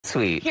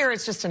sweet. Here,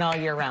 it's just an all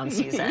year round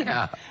season.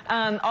 Yeah.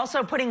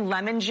 Also, putting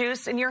lemon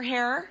juice in your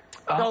hair.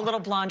 Go a little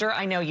blonder.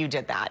 I know you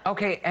did that.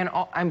 Okay, and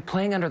I'm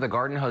playing under the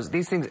garden hose.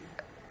 These things,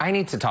 I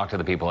need to talk to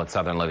the people at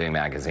Southern Living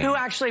Magazine. Who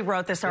actually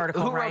wrote this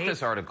article, Who wrote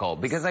this article?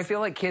 Because I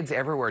feel like kids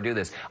everywhere do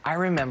this. I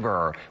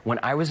remember when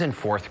I was in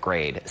 4th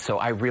grade, so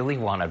I really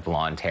wanted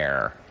blonde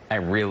hair. I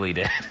really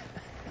did.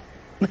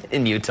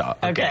 In Utah.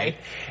 Okay.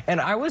 And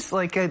I was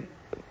like a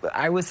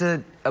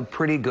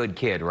pretty good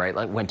kid, right?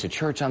 Like went to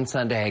church on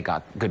Sunday,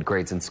 got good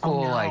grades in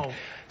school. Oh, no. Like,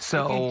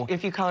 so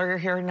if you color your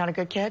hair, not a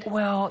good kid?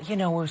 Well, you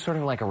know, it was sort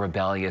of like a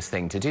rebellious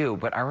thing to do.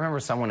 But I remember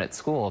someone at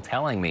school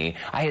telling me,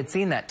 I had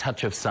seen that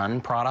Touch of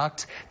Sun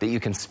product that you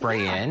can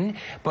spray in,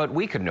 but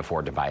we couldn't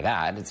afford to buy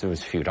that. It was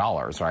a few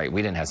dollars, right?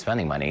 We didn't have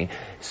spending money.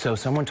 So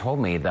someone told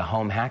me the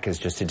home hack is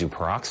just to do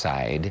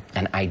peroxide.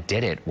 And I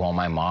did it while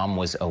my mom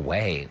was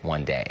away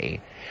one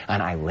day.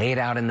 And I laid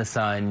out in the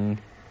sun.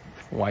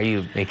 Why are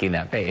you making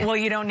that face? Well,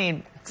 you don't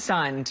need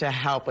sun to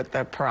help with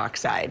the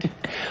peroxide.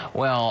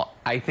 Well,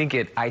 I think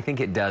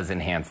it does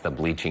enhance the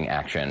bleaching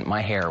action.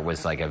 My hair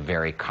was like a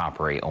very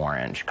coppery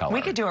orange color.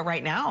 We could do it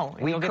right now.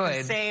 We could. Get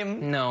the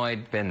same. No,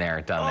 I'd been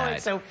there, done that. Oh,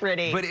 it's so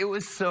pretty. But it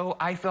was so,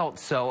 I felt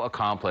so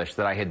accomplished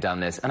that I had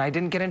done this, and I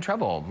didn't get in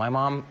trouble. My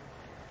mom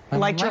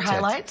liked your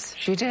highlights?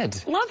 She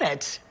did. Love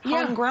it.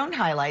 Yeah. Homegrown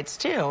highlights,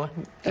 too. You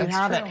That's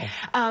have true.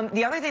 it.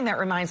 The other thing that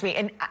reminds me,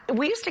 and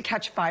we used to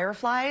catch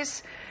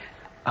fireflies.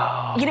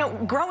 Oh. You know,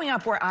 growing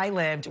up where I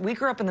lived, we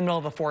grew up in the middle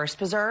of a forest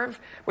preserve,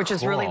 which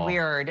is really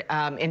weird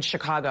in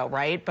Chicago,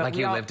 right? But like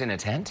you lived in a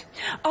tent?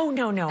 Oh,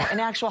 no, an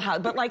actual house.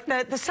 But like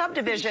the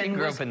subdivision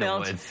grew was up in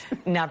built. the woods.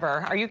 Never.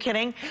 Are you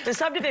kidding? The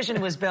subdivision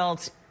was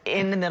built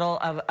in the middle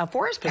of a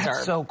forest preserve.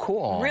 That's so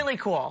cool. Really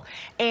cool.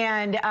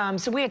 And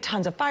so we had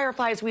tons of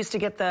fireflies. We used to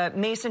get the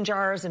mason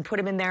jars and put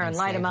them in there and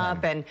light them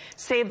up and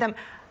save them.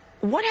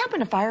 What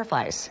happened to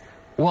fireflies?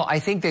 Well, I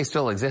think they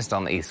still exist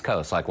on the East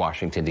Coast, like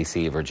Washington,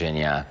 D.C.,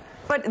 Virginia.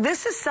 But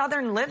this is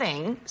Southern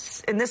living,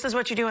 and this is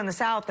what you do in the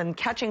South, and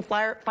catching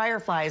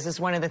fireflies is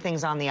one of the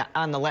things on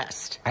the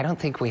list. I don't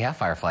think we have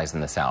fireflies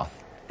in the South.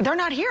 They're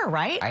not here,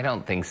 right? I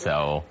don't think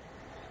so.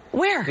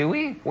 Where? Do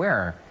we?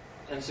 Where?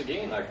 In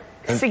Seguin.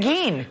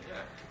 Seguin. Yeah.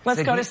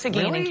 Let's go to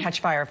Seguin Seguin and catch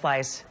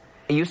fireflies.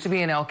 It used to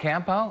be in El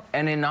Campo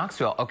and in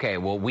Knoxville. Okay,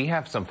 well, we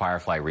have some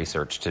firefly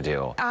research to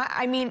do.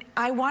 I mean,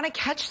 I want to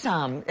catch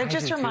some. It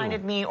just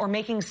reminded me, or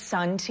making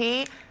sun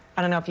tea.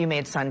 I don't know if you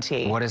made sun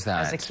tea. What is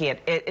that? As a kid.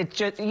 It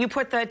just, you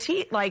put the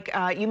tea, like,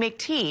 you make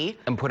tea.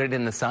 And put it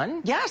in the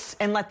sun? Yes,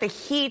 and let the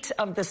heat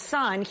of the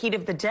sun, heat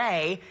of the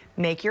day,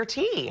 make your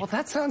tea. Well,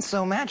 that sounds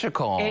so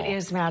magical. It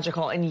is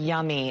magical and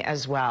yummy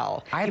as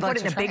well. You put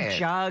it in a big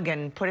jug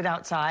and put it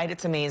outside.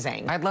 It's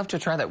amazing. I'd love to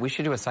try that. We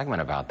should do a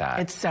segment about that.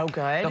 It's so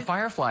good. The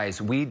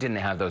fireflies, we didn't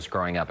have those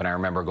growing up, and I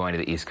remember going to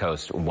the East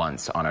Coast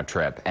once on a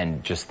trip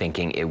and just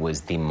thinking it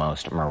was the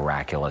most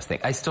miraculous thing.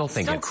 I still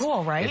think it's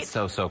cool, right? It's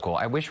so cool.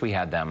 I wish we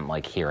had them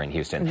like here in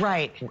Houston.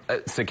 Right.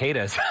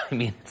 Cicadas. I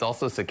mean, it's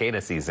also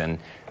cicada season.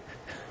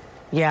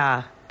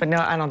 Yeah. But no,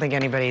 I don't think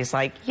anybody's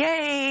like,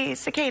 yay,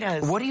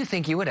 cicadas. What do you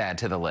think you would add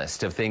to the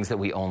list of things that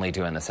we only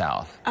do in the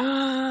South?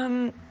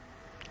 I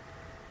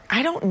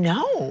don't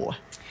know.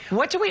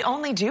 What do we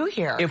only do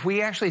here? If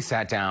we actually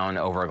sat down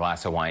over a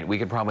glass of wine, we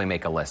could probably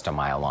make a list a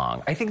mile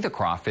long. I think the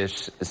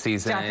crawfish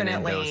season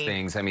and those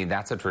things, I mean,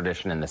 that's a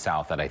tradition in the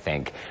South that I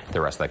think the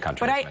rest of the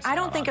country is missing I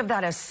don't out think on. of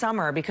that as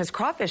summer because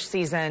crawfish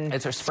season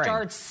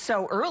starts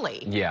so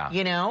early. Yeah.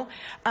 You know?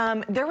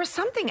 There was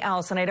something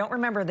else, and I don't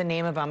remember the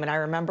name of them, and I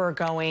remember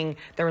going,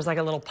 there was like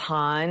a little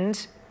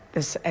pond.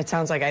 It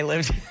sounds like I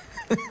lived...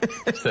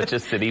 Such a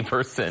city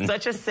person.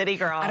 Such a city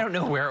girl. I don't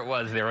know where it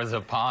was. There was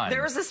a pond.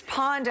 There was this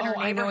pond in our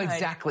neighborhood. I know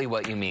exactly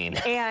what you mean.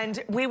 And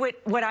we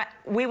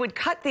would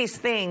cut these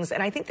things,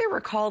 and I think they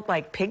were called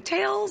like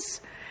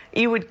pigtails.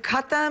 You would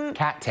cut them.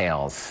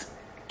 Cattails.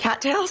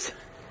 Cattails?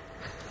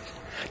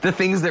 The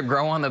things that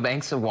grow on the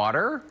banks of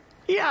water?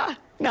 Yeah.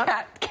 No.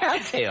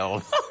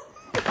 Cattails.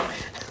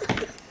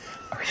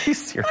 Are you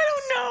serious? I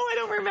don't know. I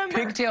don't remember.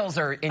 Pigtails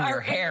are in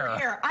your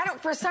hair.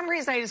 For some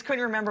reason, I just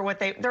couldn't remember what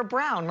they're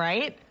brown,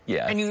 right?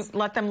 Yes. And you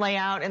let them lay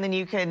out, and then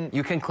you can...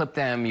 You can clip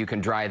them, you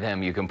can dry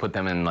them, you can put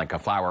them in like a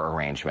flower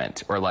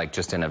arrangement, or like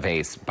just in a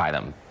vase by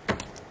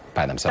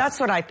themselves. That's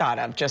what I thought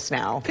of just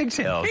now.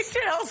 Pigtails.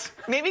 Pigtails.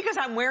 Maybe because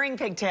I'm wearing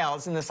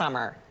pigtails in the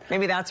summer.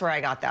 Maybe that's where I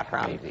got that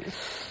from. Maybe.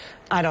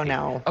 I don't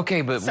know.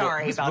 Okay, but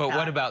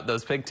what about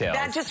those pigtails?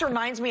 That just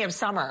reminds me of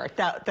summer.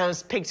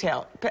 Those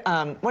pigtail.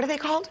 What are they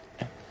called?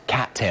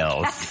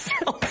 Cattails.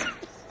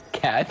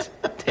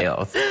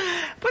 Cattails.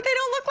 But they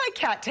don't look like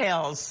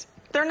cattails.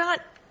 They're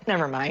not.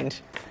 Never mind.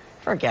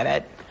 Forget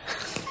it.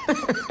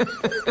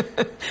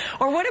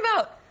 Or what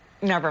about?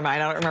 Never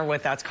mind. I don't remember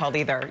what that's called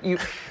either. You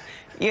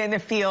in the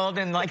field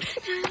and like.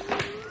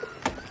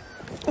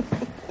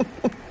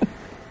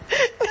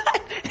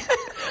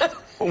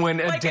 When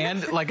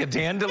like a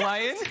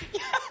dandelion?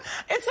 Yeah,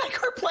 it's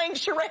like we're playing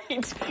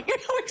charades. You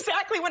know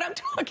exactly what I'm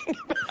talking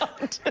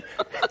about.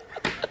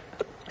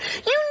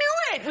 You knew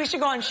it. We should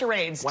go on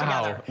charades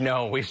together.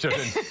 No, we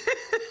shouldn't.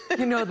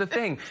 You know the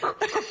thing.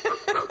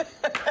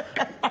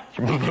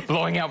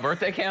 Blowing out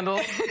birthday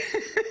candles?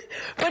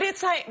 But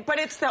it's like,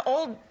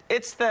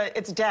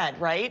 it's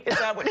dead, right? Is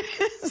that what it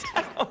is?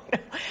 I don't know.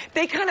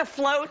 They kind of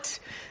float.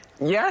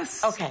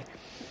 Yes. Okay.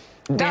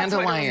 That's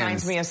what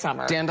reminds me of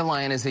summer.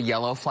 Dandelion is a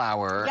yellow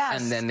flower,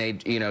 yes. and then they,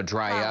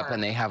 dry up,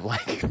 and they have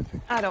like...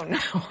 I don't know.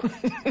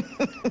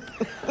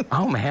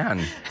 Oh,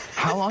 man.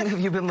 How long have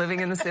you been living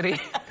in the city?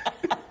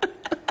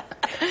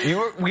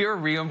 We are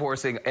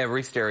reinforcing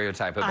every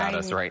stereotype about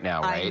us right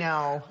now, right? I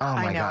know. Oh,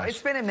 my gosh.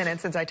 It's been a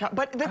minute since I talked.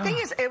 But the thing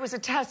is, it was a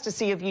test to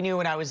see if you knew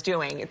what I was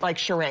doing. It's like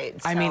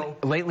charades. I mean,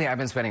 lately I've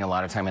been spending a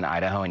lot of time in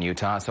Idaho and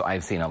Utah, so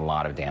I've seen a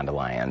lot of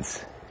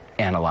dandelions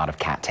and a lot of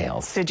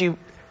cattails.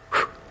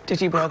 Did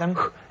you blow them?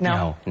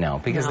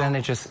 No, because then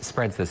it just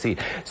spreads the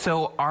seed.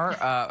 So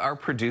our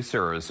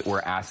producers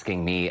were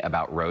asking me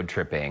about road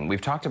tripping.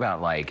 We've talked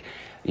about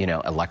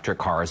electric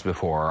cars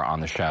before on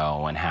the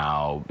show, and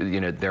how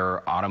there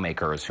are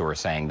automakers who are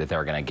saying that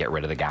they're going to get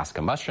rid of the gas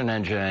combustion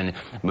engine,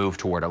 move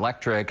toward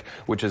electric,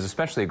 which is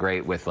especially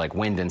great with like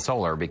wind and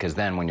solar, because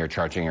then when you're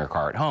charging your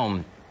car at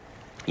home,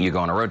 you go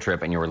on a road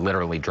trip and you're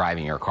literally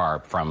driving your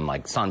car from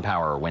like sun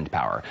power or wind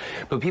power.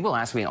 But people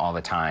ask me all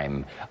the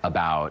time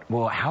about,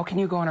 well, how can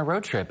you go on a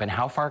road trip and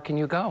how far can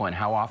you go and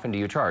how often do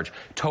you charge?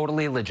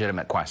 Totally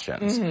legitimate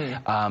questions.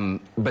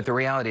 But the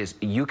reality is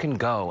you can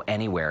go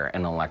anywhere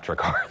in an electric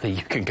car that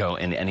you can go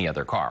in any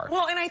other car.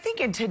 Well, and I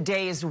think in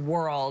today's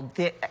world,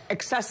 the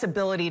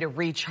accessibility to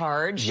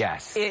recharge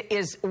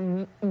is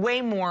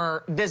way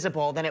more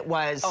visible than it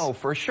was. Oh,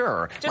 for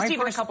sure. Just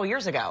even a couple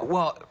years ago.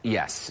 Well,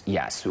 yes.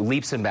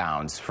 Leaps and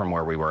bounds from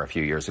where we were a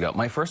few years ago.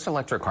 My first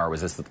electric car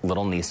was this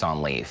little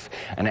Nissan Leaf,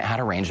 and it had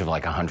a range of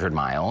like 100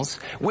 miles,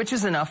 which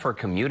is enough for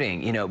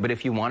commuting, but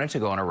if you wanted to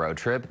go on a road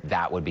trip,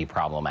 that would be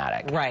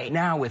problematic. Right.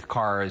 Now with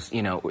cars,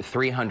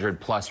 300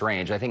 plus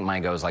range, I think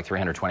mine goes like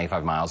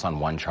 325 miles on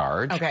one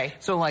charge. Okay.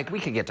 So like we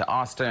could get to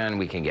Austin,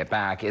 we can get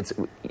back.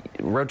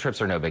 Road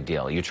trips are no big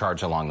deal. You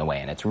charge along the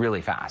way, and it's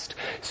really fast.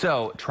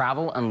 So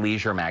Travel and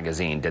Leisure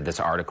magazine did this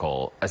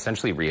article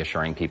essentially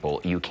reassuring people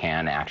you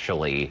can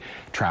actually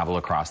travel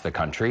across the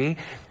country.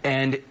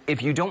 And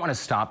if you don't want to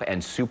stop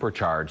and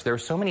supercharge, there are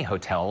so many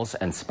hotels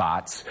and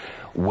spots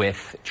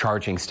with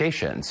charging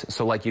stations.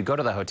 So like you go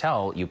to the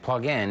hotel, you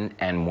plug in,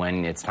 and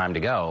when it's time to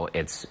go,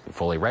 it's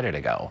fully ready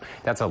to go.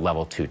 That's a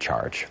level 2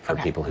 charge for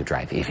people who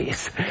drive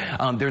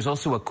EVs. There's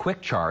also a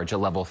quick charge, a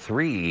level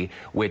 3,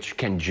 which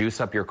can juice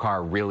up your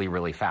car really,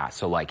 really fast.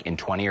 So like in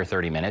 20 or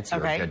 30 minutes,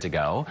 you're good to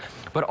go.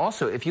 But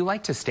also, if you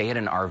like to stay at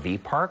an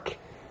RV park,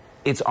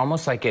 it's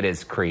almost like it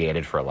is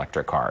created for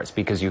electric cars,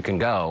 because you can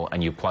go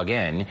and you plug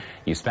in,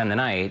 you spend the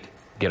night,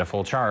 get a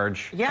full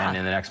charge, and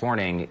then the next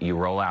morning you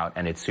roll out,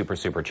 and it's super,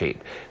 super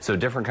cheap. So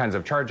different kinds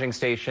of charging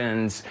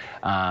stations.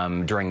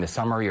 During the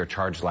summer, your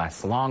charge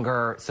lasts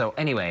longer. So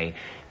anyway,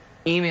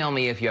 email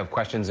me if you have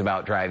questions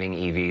about driving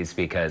EVs,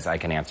 because I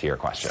can answer your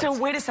questions. So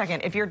wait a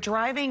second. If you're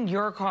driving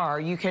your car,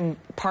 you can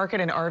park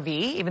at an RV,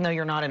 even though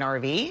you're not an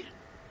RV?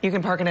 You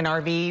can park in an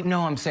RV?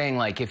 No, I'm saying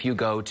like if you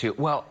go to,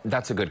 well,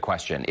 that's a good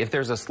question. If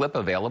there's a slip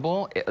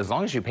available, as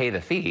long as you pay the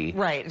fee.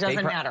 Right, it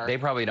doesn't matter. They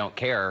probably don't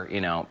care,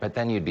 but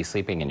then you'd be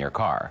sleeping in your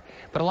car.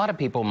 But a lot of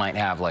people might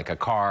have like a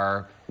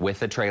car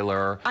with a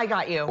trailer. I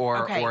got you.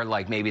 Or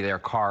like maybe their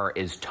car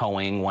is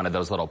towing one of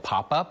those little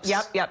pop-ups.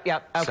 Yep.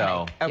 Okay.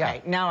 So,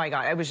 okay. Now I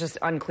got it. It was just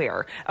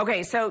unclear.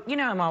 Okay, so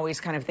I'm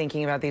always kind of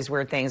thinking about these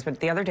weird things, but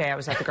the other day I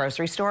was at the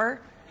grocery store.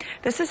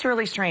 This is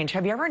really strange.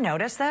 Have you ever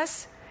noticed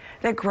this?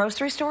 That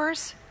grocery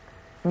stores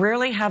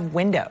rarely have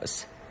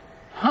windows.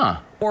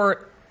 Huh.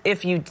 Or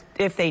if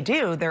they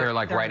do, they're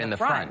like right in the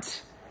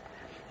front.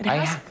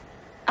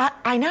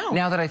 I know.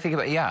 Now that I think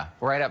about it,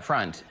 right up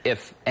front,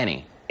 if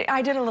any.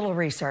 I did a little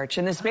research,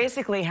 and this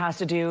basically has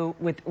to do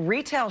with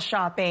retail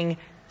shopping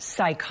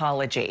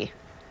psychology.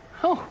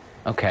 Oh,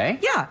 okay.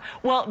 Yeah.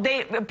 Well,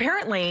 they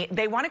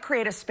want to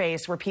create a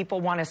space where people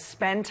want to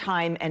spend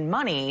time and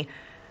money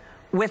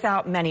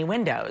without many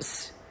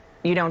windows.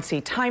 You don't see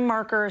time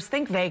markers.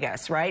 Think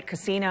Vegas, right?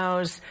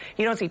 Casinos.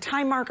 You don't see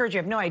time markers. You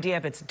have no idea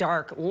if it's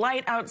dark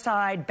light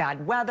outside,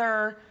 bad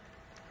weather.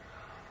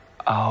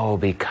 Oh,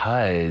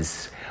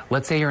 because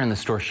let's say you're in the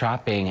store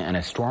shopping and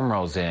a storm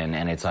rolls in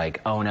and it's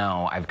like, oh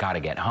no, I've got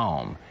to get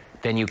home.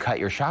 Then you cut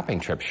your shopping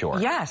trip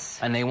short. Yes.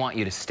 And they want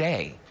you to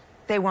stay.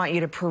 They want you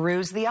to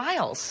peruse the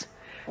aisles.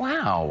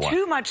 Wow.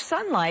 Too much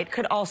sunlight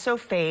could also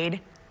fade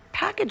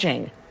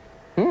packaging.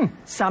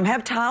 Some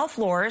have tile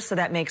floors, so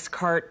that makes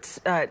carts,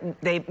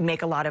 they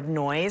make a lot of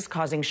noise,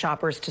 causing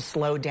shoppers to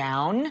slow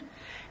down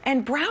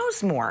and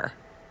browse more.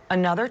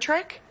 Another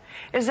trick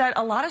is that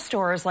a lot of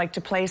stores like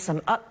to play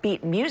some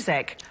upbeat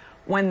music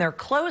when they're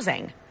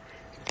closing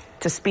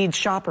to speed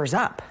shoppers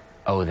up.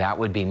 Oh, that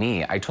would be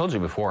me. I told you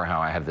before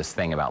how I have this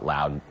thing about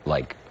loud,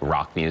 like,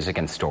 rock music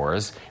in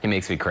stores. It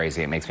makes me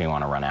crazy. It makes me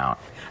want to run out.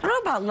 I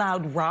don't know about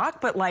loud rock,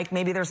 but like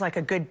maybe there's like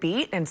a good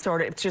beat and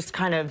sort of it's just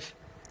kind of,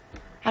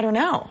 I don't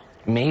know.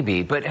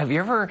 Maybe, but have you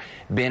ever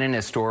been in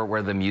a store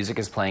where the music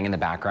is playing in the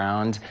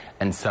background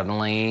and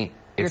suddenly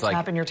it's You're like...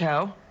 tapping your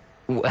toe?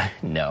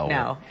 No.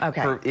 No,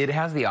 okay. It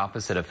has the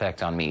opposite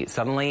effect on me.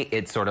 Suddenly,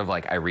 it's sort of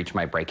like I reach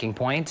my breaking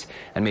point,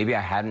 and maybe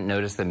I hadn't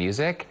noticed the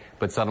music,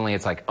 but suddenly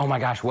it's like, oh my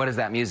gosh, what is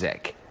that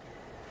music?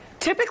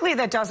 Typically,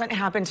 that doesn't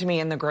happen to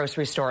me in the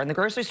grocery store. In the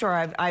grocery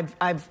store,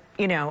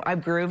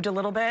 I've grooved a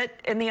little bit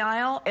in the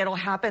aisle. It'll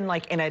happen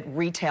like in a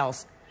retail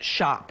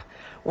shop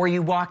where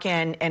you walk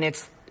in and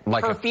it's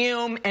like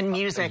perfume and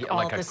music all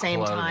at the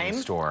same time.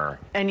 Store.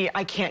 And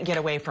I can't get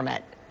away from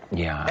it.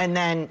 Yeah. And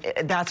then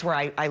that's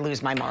where I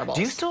lose my marbles.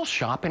 Do you still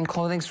shop in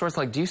clothing stores?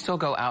 Like, do you still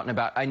go out and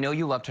about? I know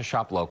you love to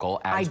shop local,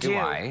 as do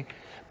I.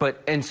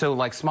 But, and so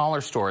like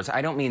smaller stores,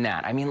 I don't mean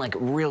that. I mean like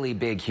really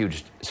big,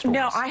 huge stores.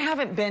 No, I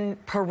haven't been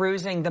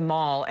perusing the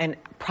mall in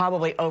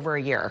probably over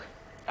a year.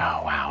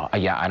 Oh, wow.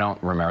 Yeah, I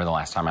don't remember the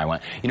last time I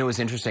went. You know, it was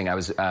interesting. I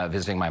was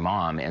visiting my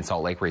mom in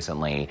Salt Lake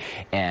recently,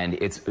 and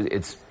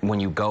it's when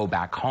you go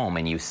back home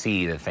and you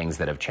see the things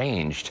that have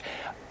changed,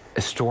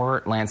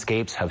 store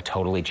landscapes have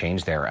totally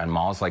changed there, and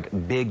malls, like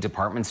big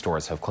department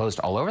stores, have closed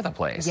all over the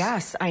place.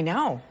 Yes, I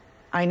know.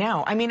 I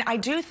know. I mean, I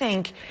do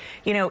think,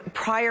 you know,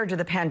 prior to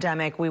the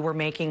pandemic, we were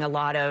making a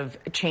lot of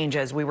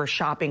changes. We were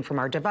shopping from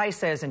our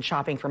devices and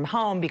shopping from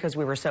home because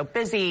we were so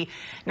busy.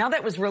 Now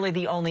that was really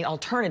the only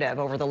alternative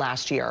over the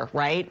last year,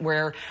 right?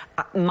 Where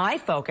my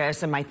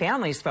focus and my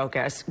family's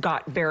focus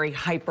got very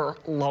hyper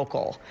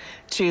local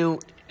to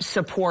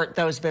support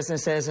those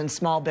businesses and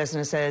small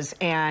businesses,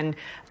 and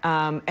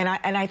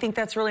I think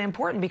that's really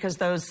important because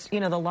those, you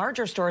know, the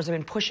larger stores have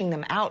been pushing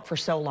them out for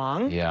so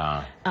long.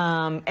 Yeah.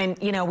 And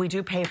you know, we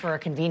do pay for a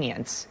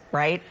convenience,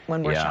 right,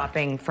 when we're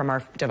shopping from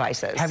our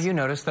devices. Have you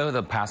noticed though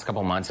the past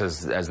couple months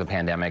as the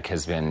pandemic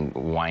has been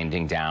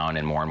winding down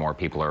and more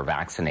people are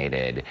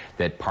vaccinated,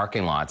 that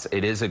parking lots,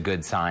 it is a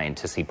good sign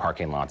to see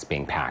parking lots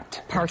being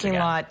packed? Parking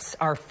lots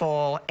are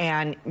full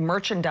and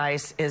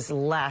merchandise is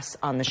less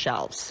on the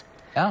shelves.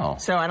 Oh.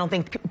 So I don't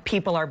think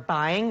people are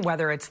buying,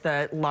 whether it's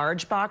the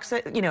large box,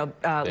 you know,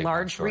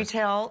 large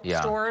retail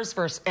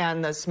stores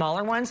and the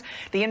smaller ones.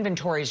 The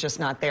inventory is just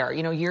not there.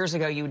 You know, years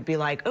ago you would be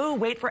like, oh,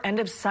 wait for end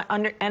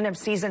of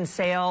season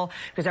sale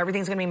because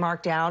everything's going to be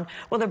marked down.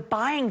 Well, the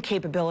buying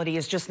capability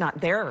is just not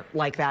there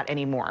like that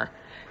anymore.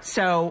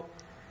 So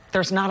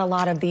there's not a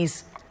lot of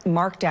these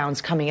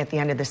markdowns coming at the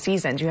end of the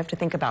season. You have to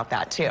think about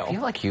that too. I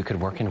feel like you could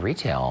work in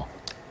retail.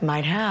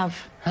 Might have.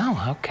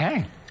 Oh,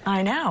 okay.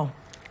 I know.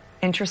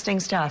 Interesting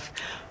stuff.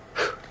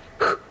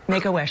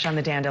 Make a wish on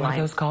the dandelion. What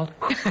are those called?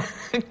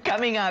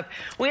 Coming up,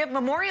 we have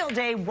Memorial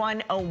Day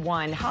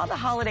 101, how the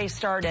holiday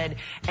started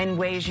and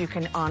ways you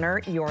can honor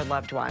your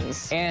loved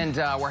ones. And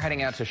we're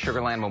heading out to Sugar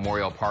Land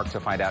Memorial Park to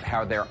find out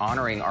how they're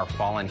honoring our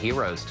fallen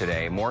heroes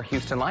today. More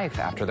Houston Life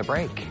after the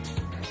break.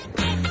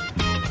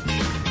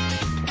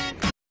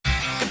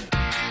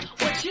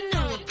 What you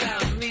know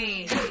about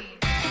me?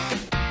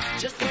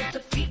 Just what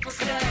the people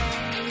say.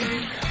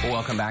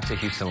 Welcome back to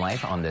Houston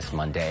Life on this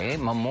Monday,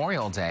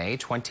 Memorial Day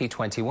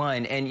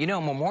 2021. And you know,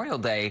 Memorial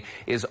Day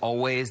is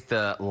always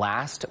the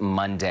last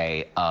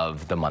Monday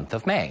of the month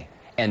of May.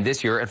 And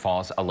this year it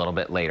falls a little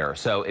bit later.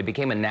 So it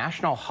became a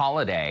national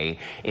holiday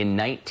in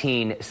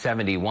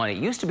 1971. It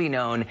used to be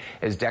known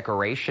as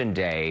Decoration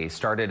Day,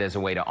 started as a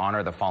way to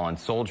honor the fallen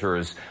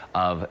soldiers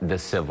of the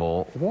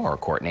Civil War,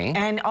 Courtney.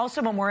 And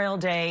also Memorial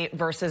Day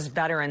versus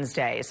Veterans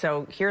Day.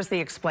 So here's the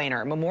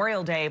explainer.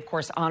 Memorial Day, of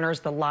course,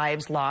 honors the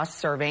lives lost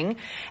serving,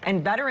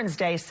 and Veterans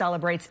Day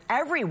celebrates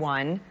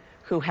everyone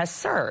who has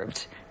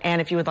served.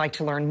 And if you would like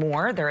to learn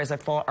more, there is a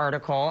full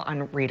article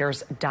on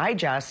Reader's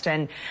Digest.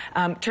 And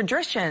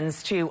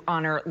traditions to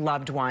honor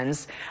loved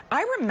ones.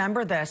 I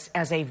remember this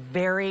as a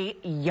very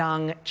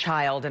young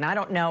child, and I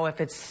don't know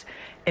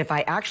if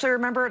I actually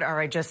remember it or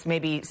I just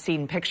maybe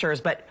seen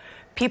pictures, but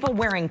people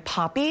wearing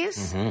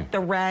poppies, the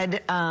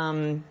red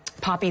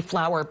poppy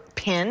flower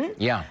pin.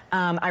 Yeah.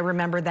 I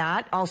remember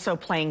that. Also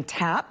playing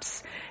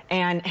taps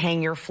and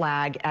hang your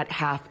flag at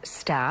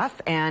half-staff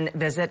and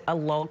visit a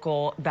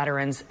local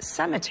veterans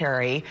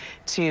cemetery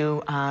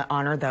to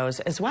honor those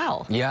as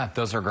well. Yeah,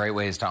 those are great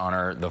ways to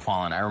honor the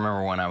fallen. I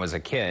remember when I was a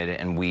kid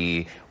and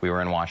we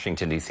were in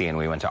Washington, D.C., and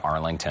we went to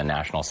Arlington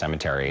National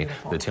Cemetery,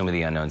 the Tomb of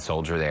the Unknown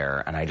Soldier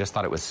there, and I just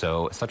thought it was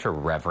such a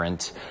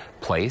reverent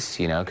place,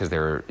 you know, because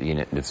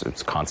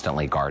it's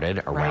constantly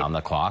guarded around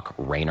the clock,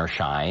 rain or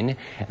shine.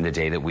 And the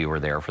day that we were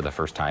there for the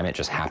first time, it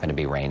just happened to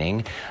be raining.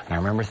 And I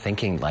remember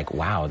thinking, like,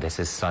 wow, this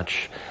is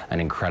such an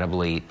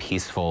incredibly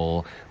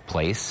peaceful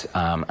place.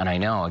 And I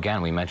know,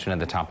 again, we mentioned at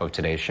the top of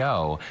today's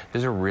show, this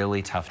is a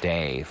really tough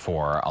day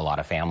for a lot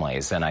of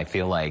families. And I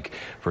feel like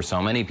for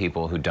so many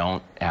people who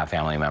don't have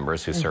family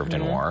members who served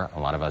in war,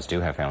 a lot of us do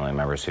have family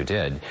members who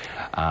did,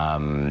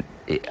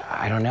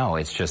 I don't know.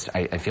 It's just,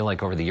 I feel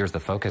like over the years, the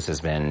focus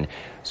has been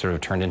sort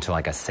of turned into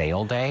like a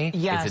sale day.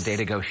 Yes. It's a day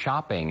to go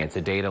shopping. It's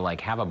a day to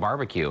like have a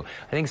barbecue.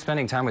 I think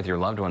spending time with your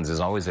loved ones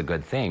is always a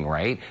good thing,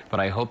 right? But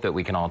I hope that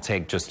we can all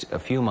take just a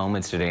few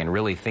moments today and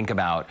really think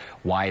about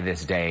why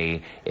this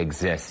day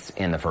exists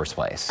in the first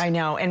place. I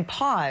know, and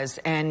pause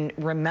and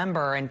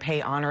remember and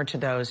pay honor to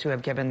those who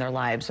have given their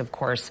lives, of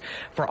course,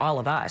 for all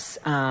of us.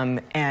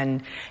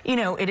 And, you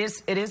know, it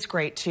is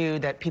great, too,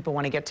 that people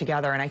want to get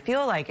together. And I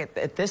feel like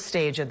at this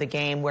stage of the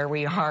game where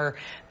we are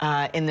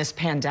in this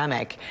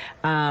pandemic,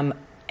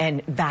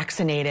 and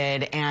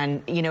vaccinated,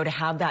 and, you know, to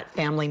have that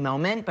family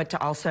moment, but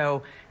to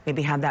also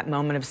maybe have that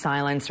moment of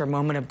silence or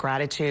moment of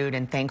gratitude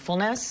and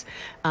thankfulness,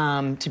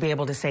 to be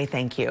able to say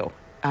thank you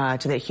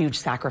to the huge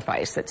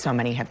sacrifice that so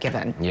many have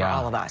given for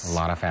all of us. A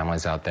lot of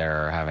families out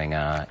there are having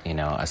a, you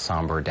know, a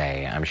somber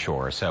day, I'm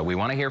sure. So we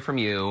want to hear from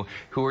you.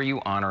 Who are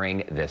you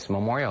honoring this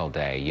Memorial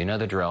Day? You know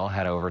the drill.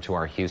 Head over to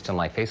our Houston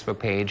Life Facebook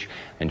page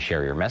and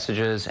share your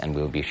messages, and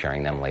we'll be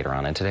sharing them later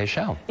on in today's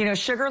show. You know,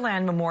 Sugar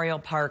Land Memorial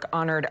Park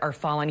honored our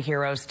fallen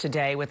heroes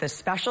today with a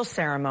special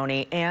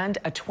ceremony and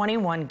a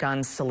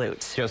 21-gun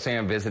salute. Joe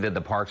Sam visited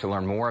the park to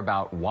learn more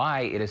about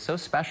why it is so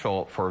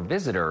special for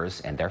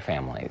visitors and their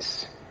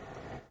families.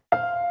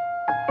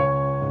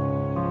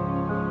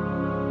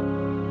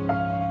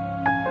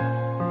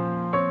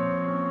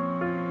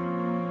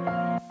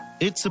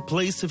 It's a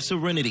place of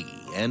serenity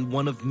and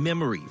one of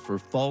memory for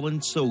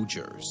fallen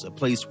soldiers, a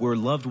place where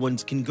loved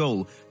ones can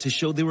go to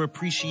show their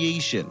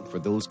appreciation for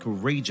those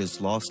courageous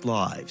lost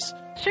lives.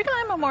 Sugar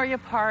Land Memorial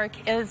Park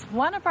is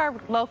one of our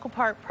local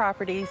park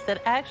properties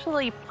that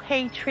actually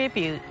pay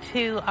tribute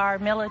to our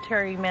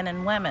military men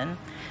and women.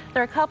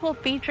 There are a couple of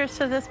features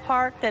to this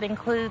park that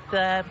include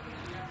the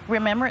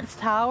Remembrance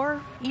Tower.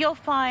 You'll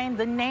find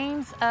the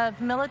names of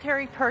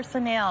military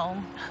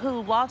personnel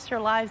who lost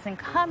their lives in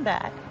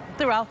combat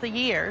throughout the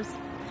years,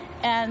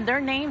 and their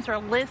names are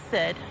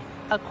listed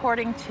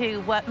according to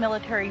what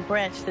military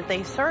branch that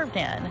they served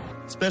in.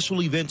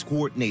 Special events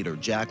coordinator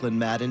Jacqueline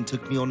Madden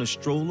took me on a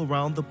stroll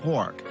around the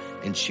park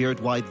and shared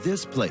why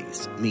this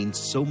place means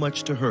so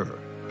much to her.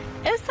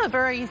 It's a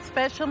very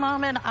special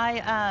moment.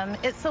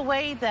 It's a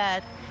way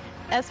that,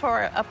 as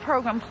for a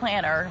program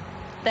planner,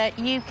 that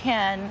you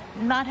can,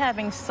 not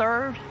having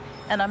served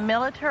in a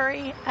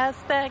military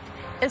aspect,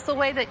 it's a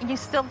way that you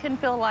still can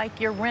feel like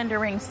you're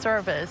rendering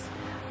service,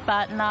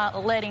 but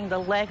not letting the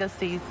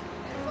legacies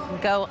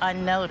go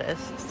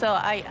unnoticed. So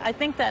I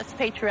think that's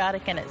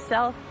patriotic in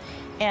itself,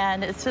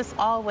 and it's just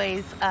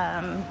always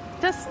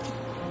just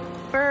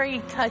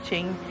very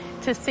touching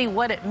to see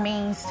what it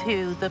means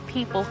to the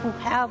people who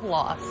have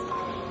lost,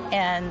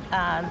 and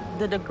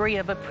the degree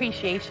of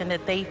appreciation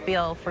that they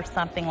feel for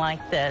something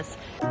like this.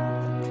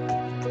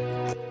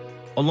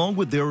 Along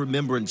with their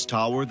Remembrance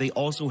Tower, they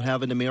also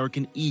have an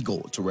American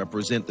Eagle to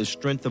represent the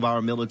strength of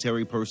our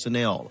military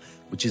personnel,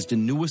 which is the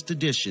newest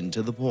addition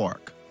to the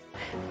park.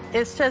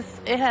 It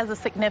has a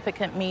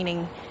significant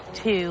meaning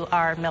to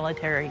our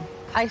military.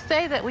 I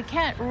say that we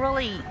can't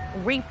really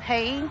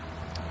repay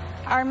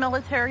our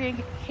military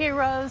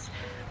heroes,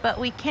 but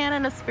we can,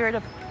 in a spirit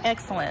of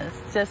excellence,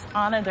 just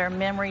honor their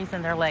memories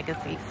and their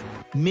legacies.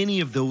 Many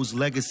of those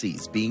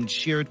legacies being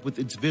shared with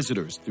its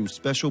visitors through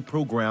special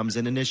programs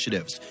and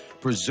initiatives,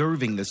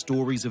 preserving the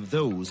stories of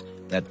those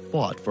that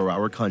fought for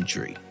our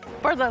country.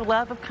 For the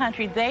love of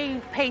country, they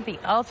paid the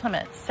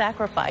ultimate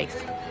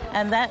sacrifice,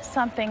 and that's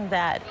something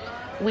that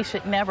we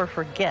should never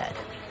forget.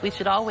 We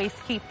should always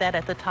keep that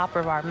at the top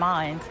of our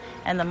minds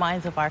and the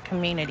minds of our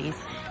communities.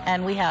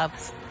 And we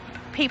have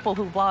people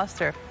who've lost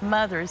their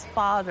mothers,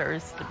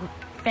 fathers,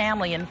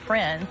 family, and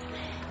friends.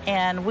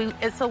 And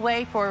it's a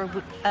way for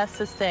us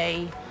to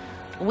say,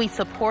 we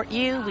support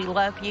you, we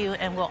love you,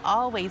 and we'll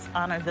always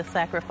honor the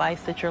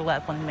sacrifice that your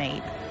loved one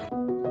made.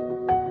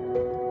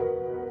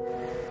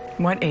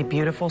 What a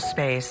beautiful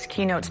space.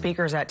 Keynote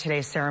speakers at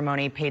today's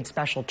ceremony paid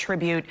special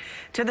tribute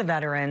to the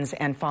veterans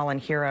and fallen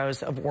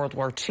heroes of World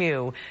War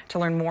II. To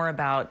learn more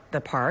about the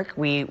park,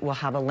 we will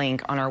have a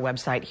link on our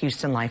website,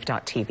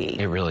 HoustonLife.tv.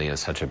 It really is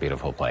such a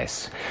beautiful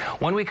place.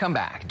 When we come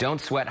back,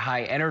 don't sweat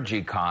high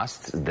energy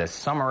costs this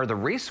summer, the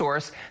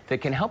resource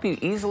that can help you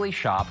easily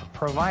shop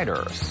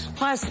providers.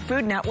 Plus,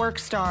 Food Network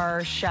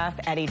star chef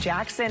Eddie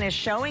Jackson is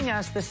showing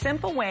us the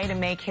simple way to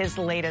make his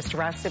latest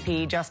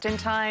recipe just in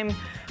time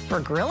for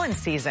grilling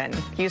season.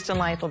 Houston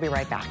Life will be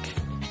right back.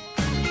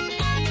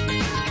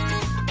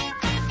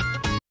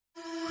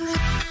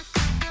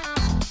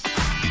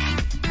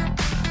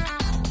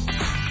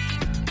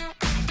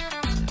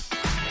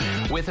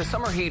 With the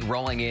summer heat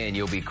rolling in,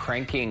 you'll be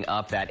cranking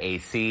up that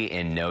AC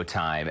in no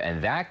time,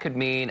 and that could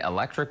mean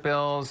electric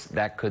bills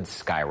that could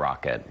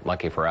skyrocket.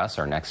 Lucky for us,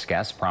 our next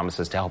guest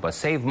promises to help us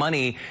save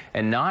money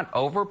and not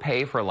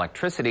overpay for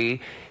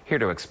electricity. Here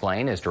to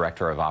explain is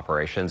Director of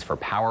Operations for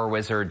Power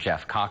Wizard,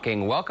 Jeff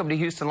Cocking. Welcome to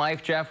Houston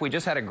Life, Jeff. We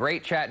just had a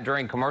great chat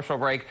during commercial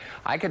break.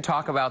 I could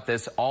talk about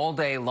this all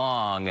day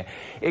long.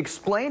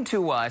 Explain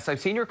to us,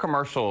 I've seen your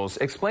commercials,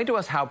 explain to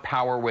us how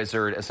Power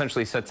Wizard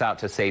essentially sets out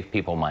to save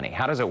people money.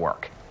 How does it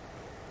work?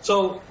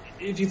 So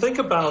if you think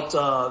about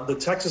the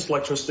Texas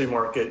electricity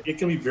market, it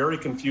can be very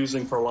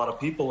confusing for a lot of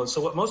people. And so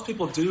what most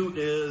people do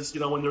is,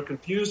 when they're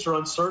confused or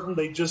uncertain,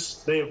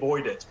 they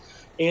avoid it.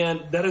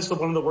 And that is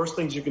one of the worst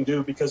things you can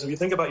do, because if you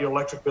think about your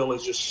electric bill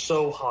is just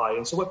so high.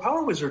 And so what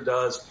Power Wizard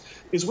does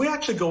is we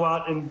actually go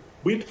out and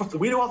we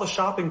do all the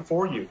shopping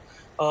for you.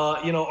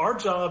 Our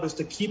job is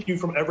to keep you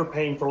from ever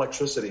paying for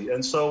electricity.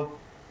 And so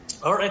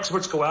our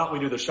experts go out, we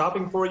do the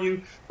shopping for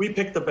you, we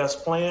pick the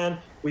best plan,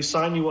 we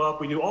sign you up,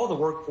 we do all the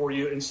work for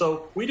you. And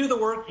so we do the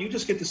work, you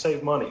just get to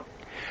save money.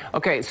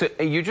 Okay, so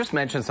you just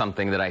mentioned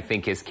something that I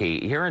think is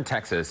key. Here in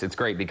Texas, it's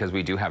great because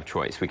we do have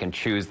choice. We can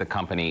choose the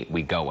company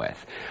we go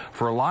with.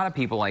 For a lot of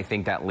people, I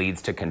think that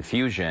leads to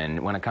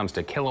confusion when it comes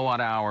to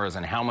kilowatt hours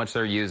and how much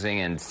they're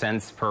using and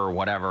cents per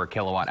whatever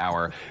kilowatt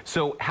hour.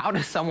 So how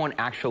does someone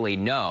actually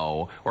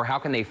know, or how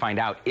can they find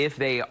out if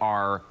they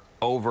are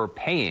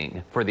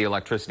overpaying for the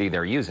electricity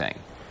they're using?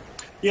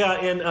 Yeah,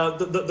 and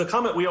the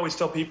comment we always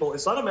tell people,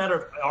 it's not a matter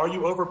of are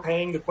you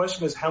overpaying, the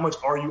question is how much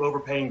are you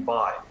overpaying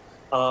by?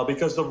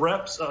 Because the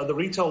reps, the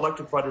retail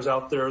electric providers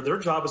out there, their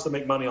job is to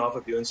make money off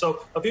of you. And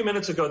so a few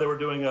minutes ago, they were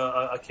doing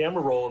a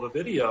camera roll of a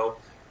video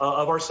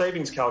of our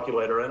savings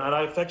calculator. And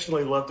I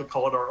affectionately love to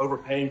call it our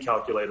overpaying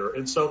calculator.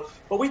 And so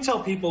what we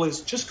tell people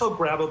is just go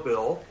grab a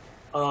bill.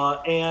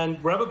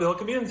 And grab a bill. It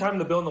can be any time in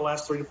the bill in the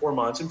last 3 to 4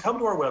 months, and come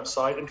to our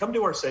website and come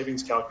to our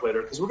savings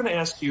calculator, because we're going to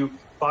ask you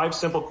 5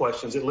 simple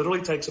questions. It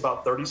literally takes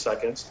about 30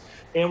 seconds.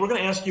 And we're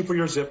going to ask you for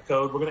your zip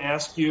code. We're going to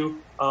ask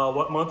you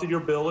what month of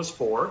your bill is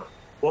for.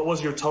 What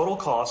was your total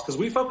cost? Because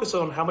we focus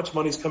on how much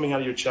money is coming out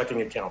of your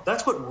checking account.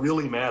 That's what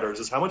really matters,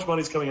 is how much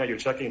money is coming out of your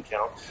checking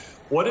account.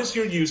 What is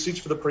your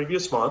usage for the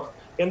previous month?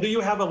 And do you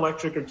have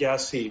electric or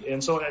gas heat?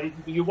 And so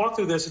you walk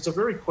through this. It's a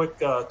very quick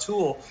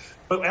tool.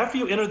 But after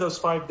you enter those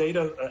 5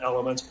 data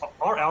elements,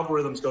 our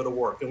algorithms go to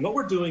work. And what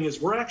we're doing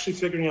is we're actually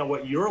figuring out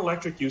what your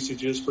electric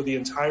usage is for the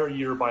entire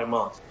year by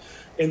month.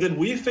 And then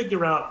we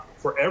figure out,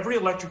 for every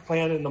electric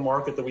plan in the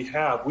market that we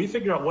have, we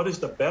figure out what is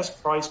the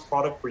best price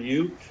product for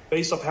you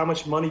based off how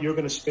much money you're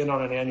going to spend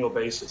on an annual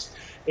basis.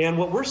 And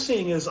what we're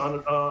seeing is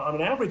on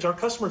an average, our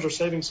customers are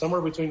saving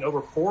somewhere between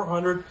over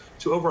 $400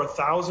 to over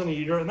 $1,000 a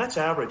year. And that's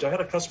average. I had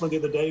a customer the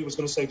other day who was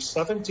going to save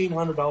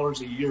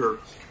 $1,700 a year,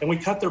 and we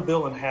cut their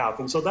bill in half.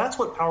 And so that's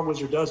what Power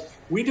Wizard does.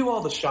 We do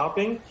all the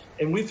shopping,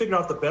 and we figure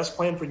out the best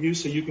plan for you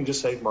so you can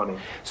just save money.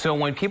 So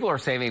when people are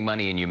saving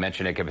money, and you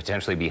mentioned it could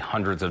potentially be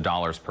hundreds of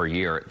dollars per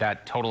year,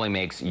 that totally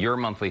makes your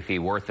monthly fee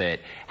worth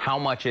it. How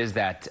much is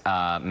that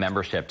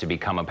membership to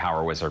become a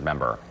Power Wizard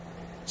member?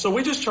 So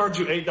we just charge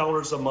you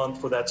 $8 a month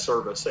for that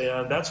service,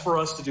 and that's for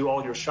us to do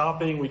all your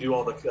shopping. We do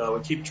all the, we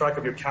keep track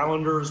of your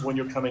calendars when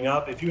you're coming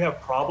up. If you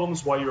have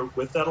problems while you're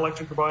with that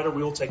electric provider,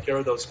 we will take care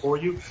of those for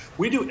you.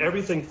 We do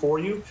everything for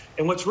you,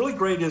 and what's really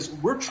great is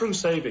we're true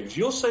savings.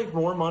 You'll save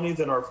more money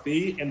than our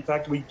fee. In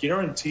fact, we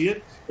guarantee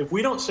it. If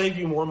we don't save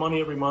you more money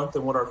every month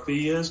than what our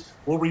fee is,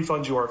 we'll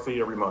refund you our fee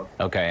every month.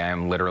 Okay, I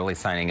am literally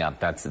signing up.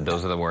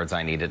 Those are the words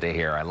I needed to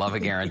hear. I love a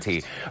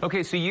guarantee.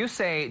 Okay, so you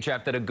say,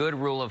 Jeff, that a good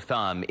rule of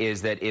thumb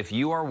is that if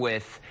you are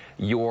with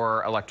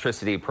your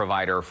electricity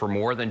provider for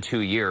more than 2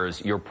 years,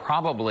 you're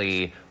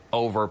probably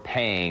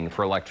overpaying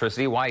for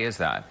electricity. Why is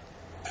that?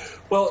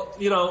 Well,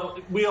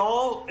 we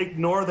all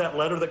ignore that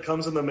letter that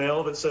comes in the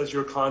mail that says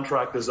your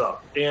contract is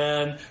up.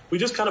 And we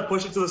just kind of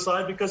push it to the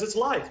side because it's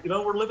life.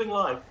 We're living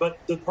life. But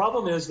the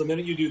problem is the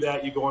minute you do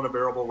that, you go on a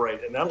variable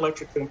rate. And that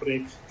electric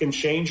company can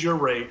change your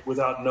rate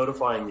without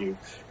notifying you.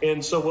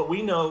 And so what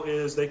we know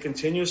is they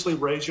continuously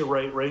raise your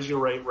rate, raise your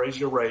rate, raise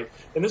your rate.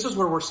 And this is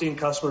where we're seeing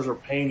customers are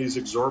paying these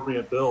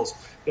exorbitant bills.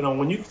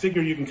 When you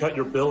figure you can cut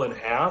your bill in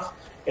half,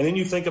 and then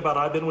you think about,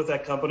 I've been with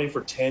that company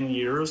for 10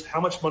 years.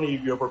 How much money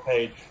have you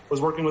overpaid? I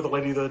was working with a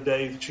lady the other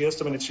day. She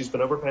estimated she's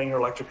been overpaying her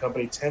electric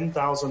company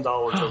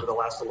 $10,000 over the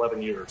last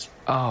 11 years.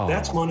 Oh.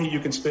 That's money you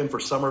can spend for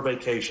summer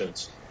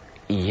vacations.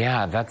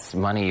 Yeah, that's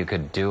money you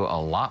could do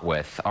a lot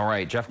with. All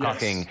right, Jeff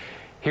Cocking. Yes.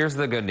 Here's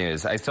the good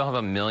news. I still have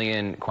a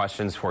million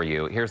questions for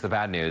you. Here's the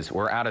bad news.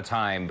 We're out of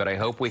time, but I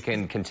hope we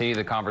can continue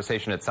the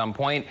conversation at some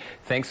point.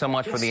 Thanks so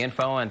much for the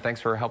info, and thanks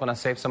for helping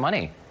us save some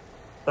money.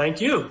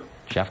 Thank you.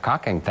 Jeff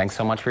Cocking, thanks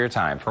so much for your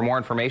time. For more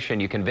information,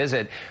 you can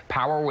visit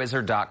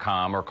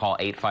powerwizard.com or call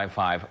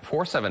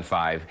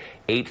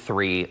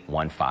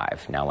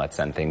 855-475-8315. Now let's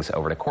send things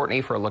over to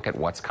Courtney for a look at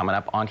what's coming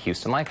up on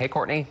Houston Life. Hey,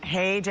 Courtney.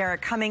 Hey,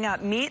 Derek. Coming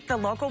up, meet the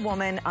local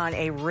woman on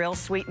a real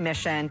sweet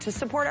mission to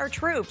support our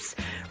troops.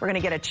 We're going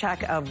to get a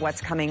check of what's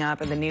coming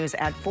up in the news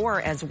at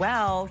 4 as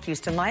well.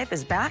 Houston Life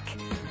is back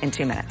in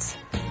 2 minutes.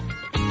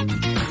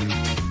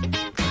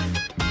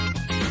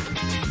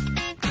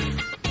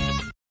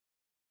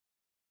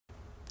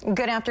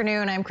 Good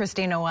afternoon. I'm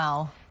Christine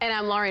Noel. And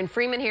I'm Lauren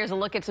Freeman. Here's a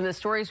look at some of the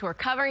stories we're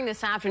covering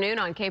this afternoon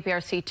on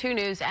KPRC 2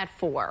 News at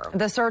 4.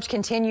 The search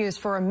continues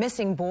for a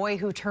missing boy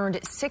who turned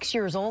 6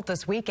 years old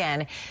this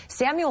weekend.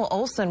 Samuel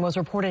Olson was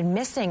reported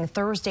missing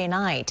Thursday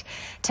night.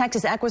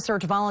 Texas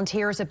EquiSearch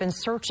volunteers have been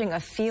searching a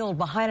field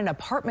behind an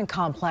apartment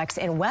complex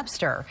in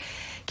Webster.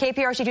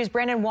 KPRC 2's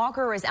Brandon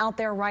Walker is out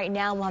there right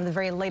now. We'll have the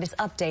very latest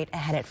update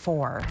ahead at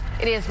 4.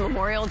 It is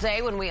Memorial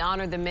Day when we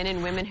honor the men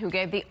and women who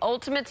gave the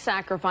ultimate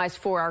sacrifice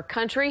for our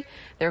country.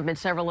 There have been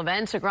several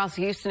events across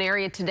the Houston Houston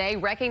area today,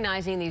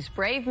 recognizing these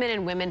brave men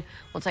and women.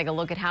 We'll take a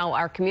look at how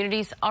our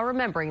communities are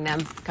remembering them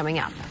coming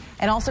up.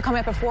 And also coming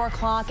up at 4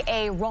 o'clock,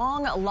 a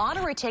wrong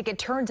lottery ticket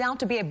turns out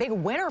to be a big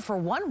winner for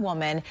one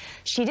woman.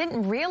 She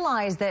didn't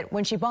realize that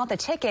when she bought the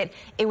ticket,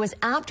 it was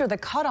after the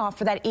cutoff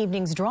for that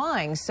evening's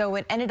drawing. So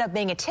it ended up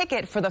being a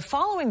ticket for the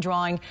following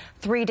drawing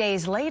 3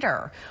 days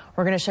later.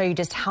 We're going to show you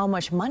just how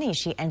much money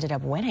she ended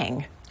up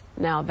winning.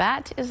 Now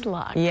that is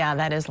luck. Yeah,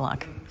 that is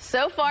luck.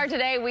 So far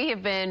today, we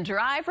have been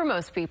dry for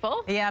most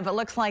people. Yeah, but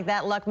looks like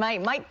that luck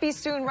might be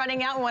soon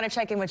running out. We want to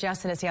check in with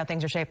Justin to see how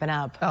things are shaping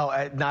up.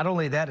 Oh, not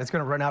only that, it's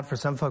going to run out for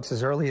some folks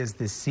as early as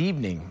this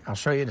evening. I'll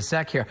show you in a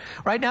sec here.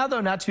 Right now,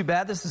 though, not too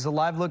bad. This is a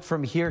live look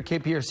from here at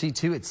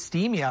KPRC2. It's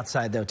steamy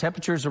outside, though.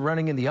 Temperatures are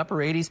running in the upper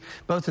 80s,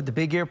 both at the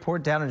big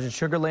airport down in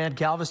Sugar Land.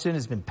 Galveston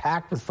has been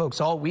packed with folks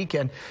all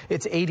weekend.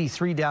 It's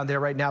 83 down there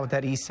right now with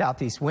that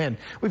east-southeast wind.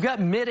 We've got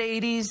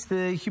mid-80s.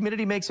 The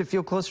humidity makes it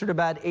feel closer to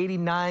about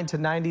 89 to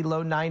 90,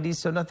 low 90s,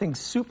 so nothing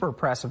super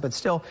oppressive, but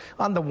still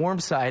on the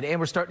warm side. And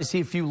we're starting to see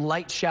a few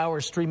light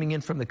showers streaming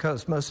in from the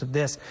coast. Most of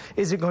this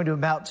isn't going to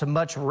amount to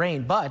much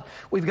rain, but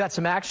we've got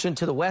some action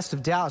to the west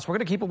of Dallas. We're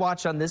going to keep a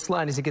watch on this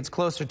line as it gets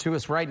closer to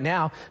us right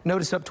now.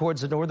 Notice up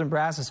towards the northern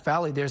Brazos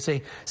Valley, there's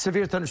a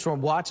severe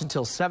thunderstorm watch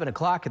until 7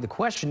 o'clock. And the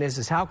question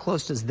is how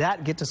close does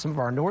that get to some of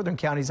our northern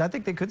counties? I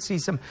think they could see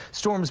some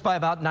storms by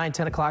about 9,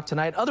 10 o'clock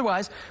tonight.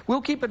 Otherwise,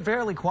 we'll keep it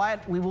fairly quiet.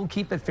 We will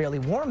keep it fairly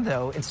warm,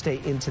 though, and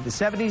stay into the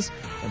 70s.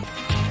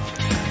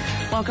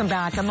 Welcome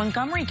back. A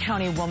Montgomery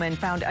County woman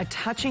found a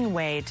touching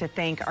way to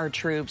thank our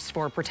troops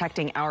for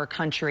protecting our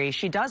country.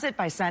 She does it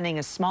by sending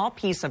a small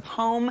piece of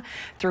home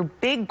through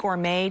big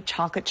gourmet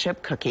chocolate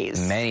chip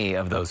cookies. Many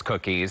of those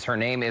cookies. Her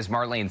name is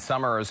Marlene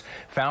Summers,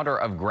 founder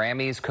of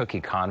Grammy's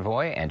Cookie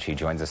Convoy, and she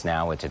joins us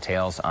now with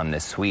details on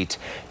this sweet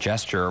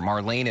gesture.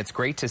 Marlene, it's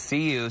great to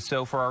see you.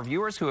 So for our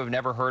viewers who have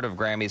never heard of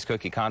Grammy's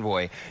Cookie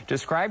Convoy,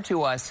 describe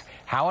to us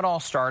how it all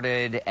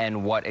started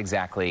and what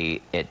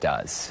exactly it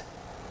does.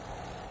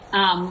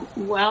 I'm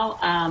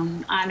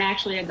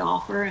actually a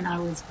golfer, and I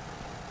was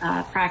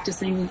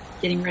practicing,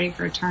 getting ready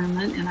for a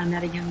tournament, and I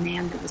met a young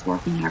man that was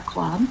working at our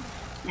club,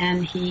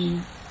 and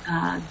he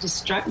just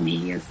struck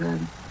me as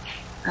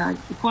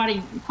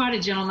quite a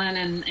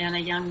gentleman and a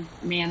young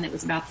man that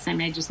was about the same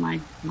age as my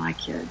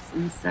kids.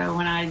 And so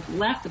when I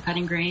left the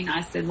putting green,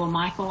 I said, "Well,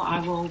 Michael,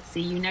 I will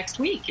see you next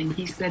week." And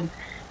he said,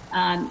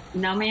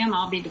 "No, ma'am,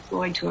 I'll be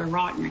deployed to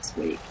Iraq next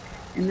week."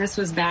 And this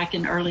was back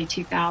in early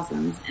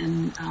 2000s,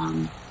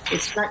 and it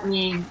struck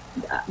me,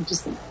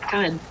 just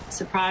kind of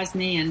surprised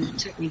me and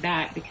took me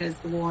back because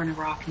the war in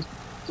Iraq had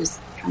just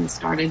kind of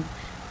started,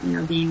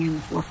 being in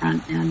the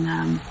forefront.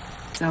 And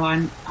so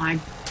I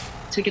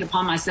took it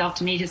upon myself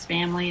to meet his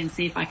family and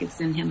see if I could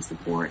send him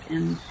support.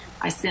 And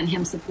I sent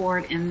him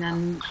support, and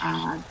then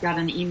got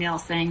an email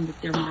saying that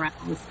their morale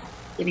was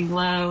getting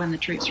low and the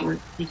troops were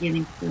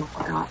beginning to feel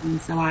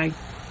forgotten. So I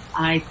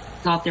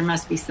thought there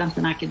must be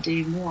something I could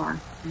do more.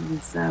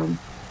 And so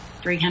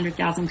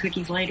 300,000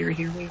 cookies later,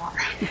 here we are.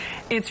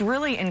 It's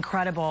really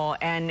incredible.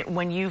 And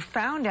when you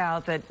found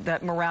out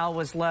that morale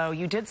was low,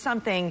 you did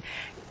something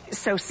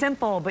so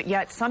simple, but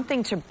yet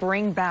something to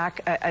bring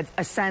back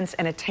a sense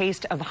and a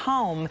taste of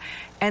home.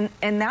 And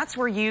that's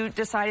where you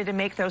decided to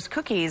make those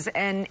cookies.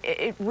 And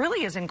it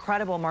really is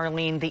incredible,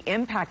 Marlene, the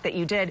impact that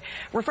you did.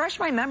 Refresh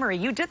my memory.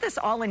 You did this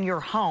all in your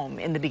home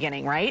in the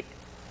beginning, right?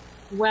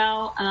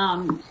 Well,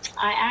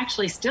 I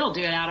actually still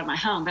do it out of my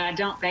home, but I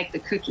don't bake the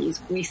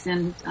cookies. We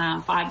send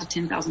 5,000 to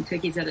 10,000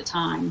 cookies at a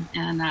time.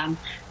 And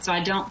so I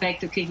don't bake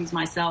the cookies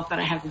myself, but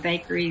I have a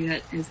bakery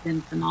that has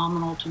been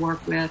phenomenal to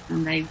work with,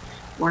 and they've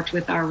worked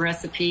with our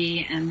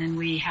recipe, and then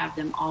we have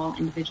them all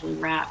individually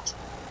wrapped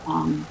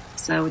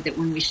so that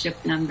when we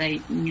ship them,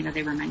 they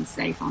remain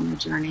safe on the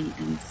journey.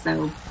 And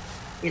so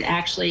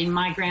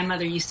my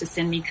grandmother used to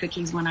send me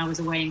cookies when I was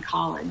away in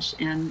college,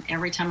 and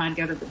every time I'd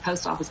go to the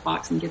post office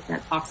box and get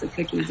that box of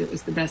cookies, it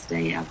was the best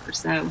day ever.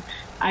 So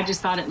I just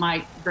thought it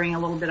might bring a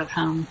little bit of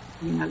home,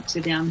 to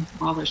them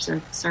while they're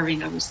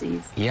serving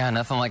overseas. Yeah,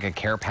 nothing like a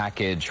care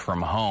package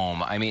from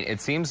home. I mean,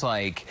 it seems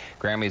like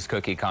Grammy's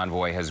Cookie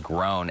Convoy has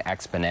grown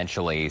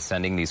exponentially,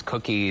 sending these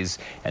cookies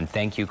and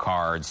thank you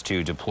cards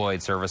to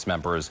deployed service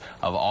members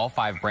of all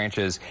 5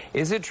 branches.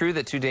 Is it true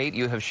that to date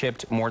you have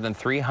shipped more than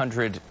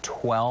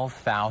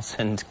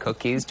 312,000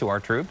 cookies to our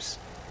troops?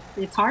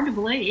 It's hard to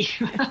believe,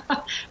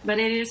 but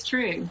it is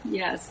true,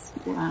 yes.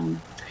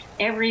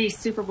 Every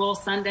Super Bowl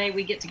Sunday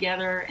we get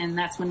together, and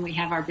that's when we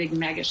have our big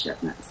mega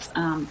shipments.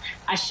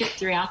 I ship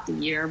throughout the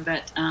year,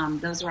 but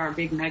those are our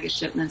big mega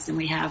shipments. And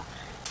we have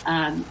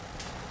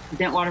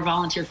Bentwater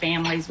Volunteer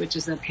Families, which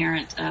is a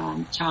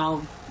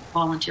parent-child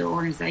volunteer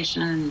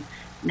organization, and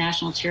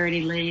National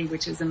Charity League,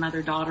 which is a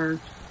mother-daughter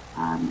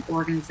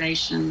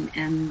organization,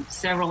 and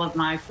several of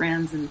my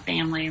friends and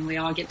family, and we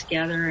all get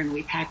together and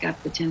we pack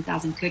up the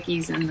 10,000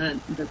 cookies and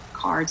the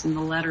cards and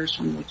the letters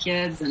from the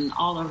kids, and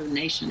all over the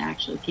nation.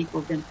 Actually,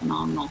 people have been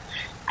phenomenal.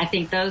 I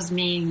think those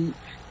mean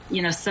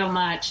so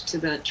much to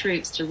the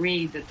troops to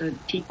read that the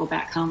people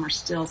back home are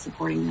still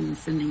supporting them and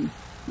sending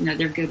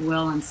their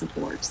goodwill and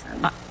support. So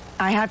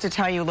I have to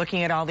tell you,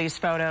 looking at all these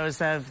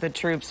photos of the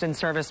troops and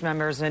service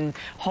members and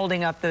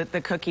holding up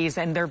the cookies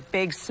and their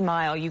big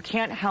smile, you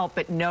can't help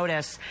but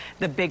notice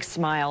the big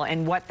smile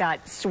and what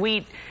that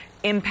sweet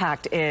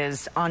impact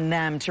is on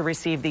them to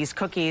receive these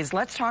cookies.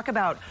 Let's talk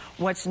about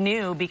what's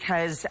new,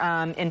 because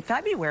in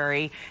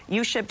February,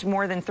 you shipped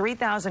more than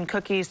 3,000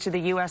 cookies to the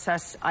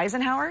USS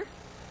Eisenhower?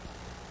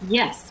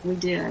 Yes, we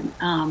did.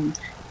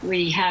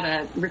 We had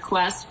a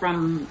request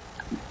from,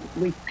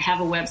 we have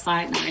a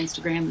website and our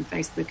Instagram and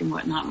Facebook and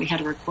whatnot. We had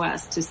a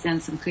request to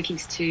send some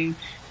cookies to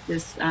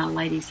this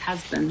lady's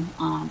husband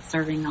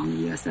serving on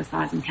the USS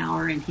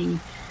Eisenhower, and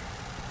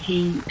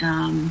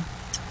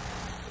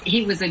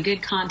he was a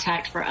good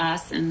contact for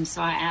us, and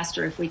so I asked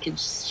her if we could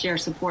share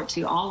support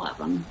to all of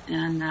them,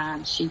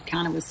 and she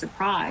kind of was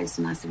surprised.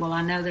 And I said, well,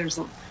 I know there's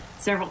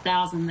several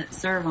thousand that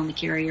serve on the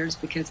carriers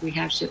because we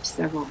have shipped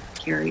several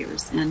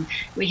carriers, and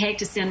we hate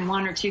to send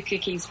 1 or 2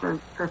 cookies per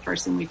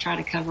person. We try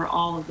to cover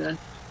all of the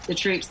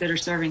troops that are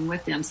serving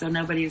with them, so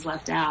nobody is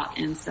left out.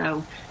 And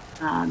so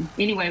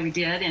anyway, we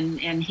did,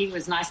 and he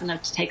was nice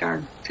enough to take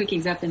our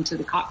cookies up into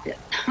the cockpit.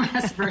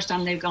 That's the first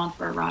time they've gone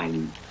for a ride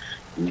in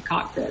the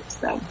cockpit.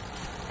 So.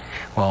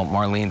 Well,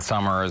 Marlene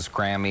Summers,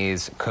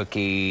 Grammys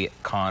Cookie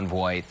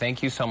Convoy,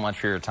 thank you so much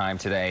for your time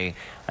today,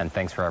 and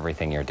thanks for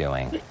everything you're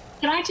doing.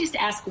 Can I just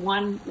ask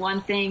one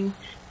thing?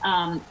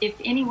 If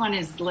anyone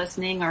is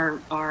listening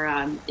or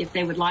if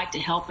they would like to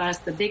help us,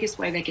 the biggest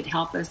way they could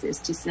help us is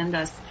to send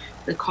us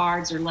the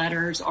cards or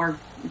letters or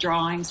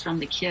drawings from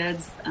the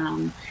kids.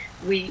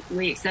 We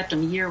accept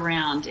them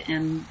year-round,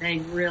 and they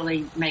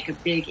really make a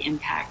big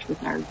impact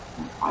with our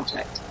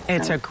project.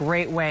 It's a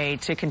great way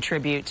to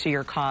contribute to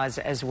your cause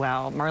as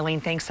well.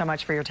 Marlene, thanks so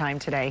much for your time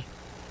today.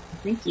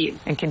 Thank you.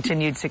 And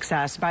continued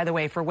success. By the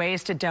way, for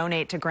ways to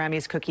donate to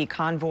Grammys Cookie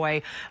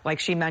Convoy, like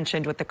she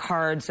mentioned with the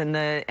cards and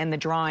the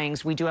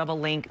drawings, we do have a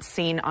link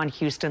seen on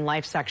Houston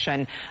Life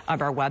section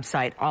of our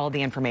website. All of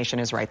the information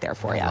is right there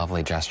for you.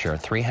 Lovely gesture.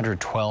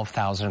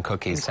 312,000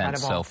 cookies sent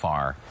so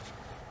far.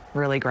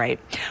 Really great.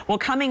 Well,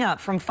 coming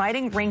up, from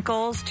fighting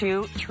wrinkles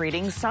to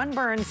treating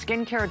sunburn,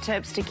 skincare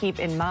tips to keep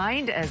in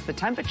mind as the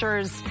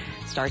temperatures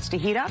starts to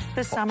heat up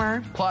this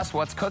summer. Plus,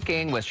 what's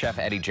cooking with Chef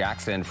Eddie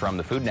Jackson from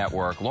the Food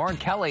Network. Lauren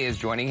Kelly is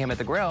joining him at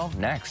the grill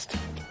next.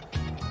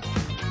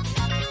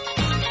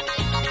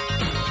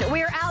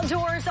 We are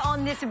outdoors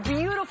on this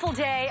beautiful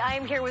day. I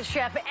am here with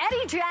Chef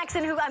Eddie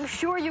Jackson, who I'm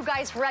sure you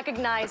guys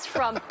recognize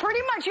from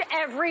pretty much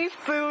every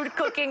food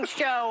cooking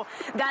show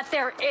that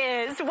there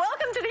is.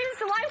 Welcome to the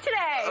Houston Life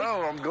today.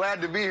 Oh, I'm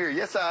glad to be here.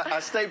 Yes, I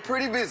stay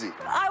pretty busy.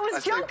 I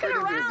was joking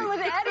around with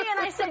Eddie, and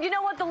I said, you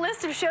know what? The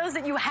list of shows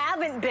that you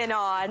haven't been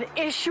on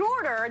is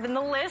shorter than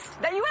the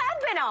list that you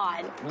have been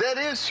on. That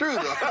is true,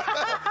 though.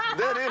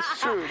 That is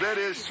true. That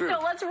is true. So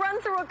let's run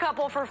through a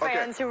couple for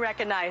fans who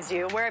recognize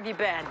you. Where have you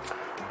been?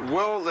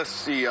 Well, let's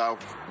see.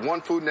 One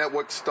Food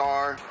Network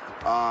star.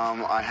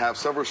 I have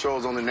several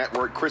shows on the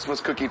network. Christmas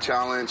Cookie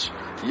Challenge,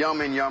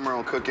 Yum and Yummer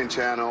on Cooking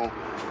Channel.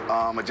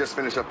 I just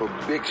finished up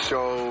a big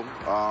show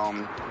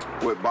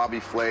with Bobby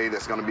Flay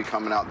that's going to be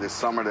coming out this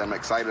summer that I'm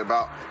excited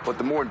about. But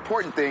the more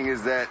important thing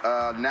is that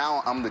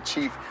now I'm the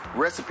Chief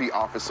Recipe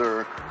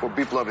Officer for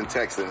Beef Lovin'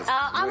 Texans.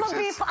 I'm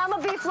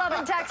a beef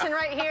loving Texan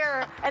right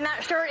here, and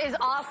that shirt is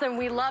awesome.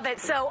 We love it.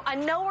 So I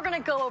know we're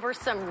going to go over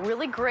some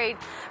really great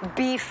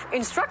beef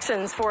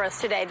instructions for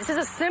us today. This is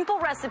a simple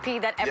recipe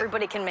that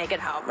everybody can make at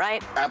home,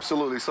 right?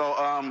 Absolutely. So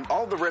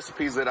all the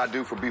recipes that I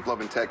do for Beef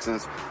Lovin'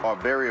 Texans are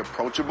very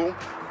approachable.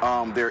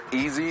 They're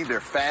easy,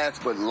 they're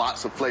fast, but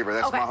lots of flavor.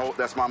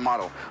 That's my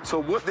motto. So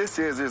what this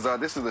is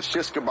this is a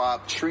shish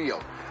kebab trio,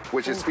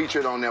 which is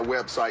featured on their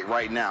website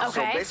right now.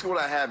 So basically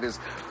what I have is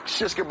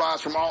shish kebabs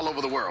from all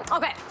over the world.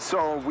 Okay.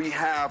 So we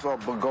have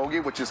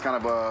bulgogi, which is kind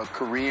of a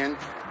Korean,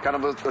 kind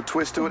of a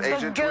twist to it,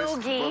 Asian twist.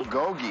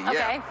 Bulgogi,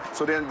 yeah.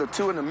 So then the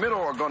two in the middle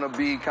are going to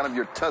be kind of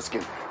your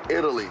Tuscan,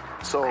 Italy.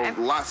 So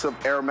lots of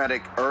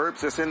aromatic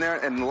herbs that's in there.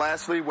 And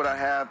lastly, what I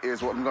have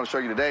is what I'm going to show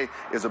you today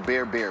is a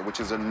bear,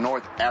 which is a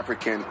North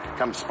African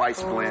kind of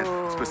spice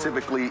blend,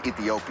 specifically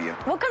Ethiopian.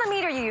 What kind of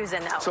meat are you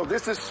using, though? So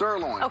this is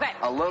sirloin. Okay.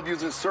 I love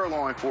using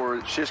sirloin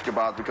for shish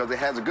kebabs because it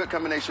has a good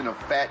combination of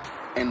fat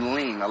and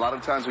lean. A lot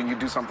of times when you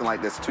do something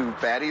like this too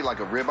fatty, like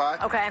a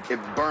ribeye,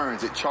 it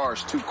burns, it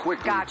chars too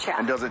quickly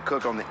and doesn't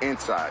cook on the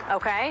inside.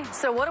 Okay,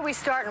 so what are we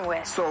starting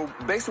with? So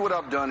basically what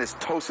I've done is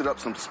toasted up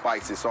some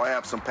spices. So I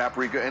have some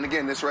paprika, and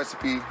again, this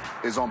recipe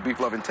is on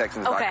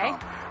beeflovintexans.com.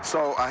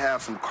 So I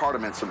have some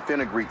cardamom, some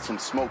fenugreek, some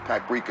smoked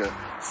paprika,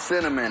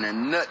 cinnamon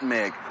and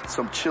nutmeg,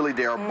 some chili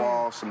de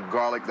arbol, some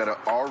garlic that are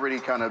already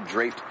kind of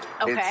draped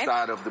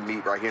inside of the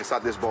meat right here,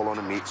 inside this bowl on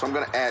the meat. So I'm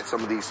going to add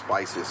some of these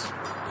spices.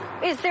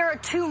 Is there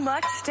too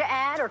much to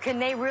add, or can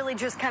they really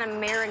just kind of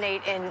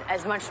marinate in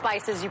as much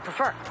spice as you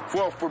prefer?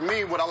 Well, for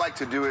me, what I like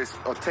to do is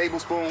a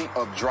tablespoon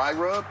of dry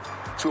rub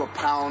to a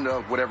pound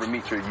of whatever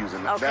meat you're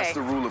using. That's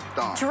the rule of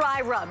thumb. Dry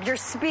rub. You're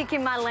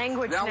speaking my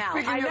language now. I'm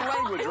speaking your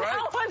language, right? I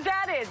know what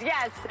that is,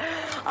 yes.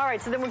 All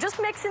right, so then we're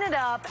just mixing it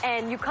up,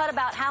 and you cut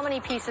about how many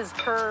pieces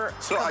per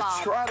So kebab?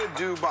 I try to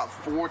do about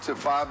 4 to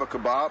 5 a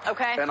kebab.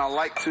 Okay. And I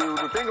like to,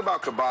 the thing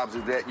about kebabs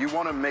is that you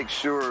want to make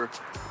sure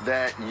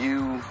that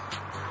you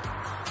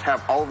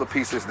have all the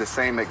pieces the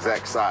same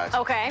exact size.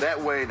 Okay.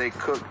 That way they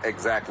cook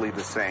exactly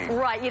the same.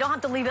 Right, you don't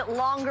have to leave it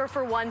longer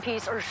for one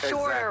piece or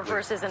shorter Exactly.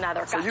 versus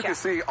another. So Gotcha. you can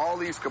see all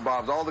these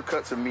kebabs, all the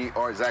cuts of meat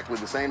are exactly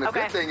the same. The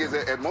Okay. good thing is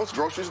that at most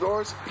grocery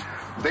stores,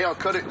 they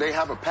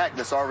have a pack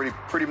that's already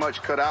pretty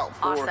much cut out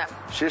for Awesome.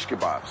 shish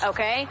kebabs.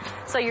 Okay,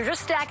 so you're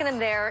just stacking them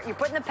there. You're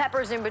putting the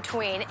peppers in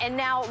between. And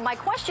now my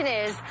question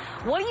is,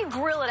 what do you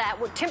grill it at,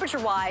 what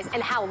temperature-wise,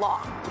 and how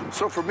long?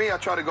 So for me, I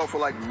try to go for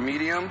like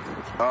medium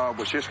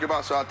with shish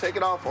kebab. So I'll take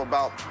it off for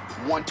about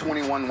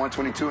 121,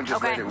 122, and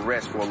just Okay. let it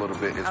rest for a little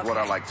bit is what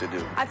I like to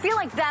do. I feel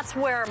like that's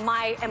where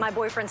my and my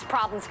boyfriend's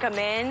problems come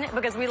in,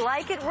 because we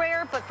like it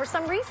rare, but for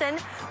some reason,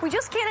 we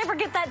just can't ever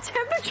get that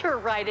temperature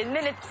right, and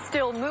then it's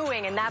still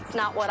mooing, and that's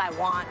not what I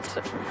want.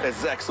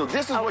 Exactly. So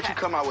this is what you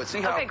come out with.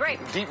 See how great.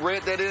 deep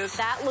red that is?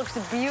 That looks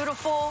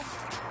beautiful.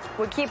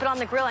 We'll keep it on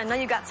the grill. I know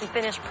you got some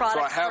finished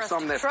products. So I have for us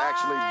something to that's try.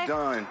 actually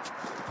done.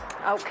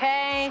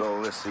 Okay. So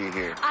let's see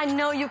here. I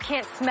know you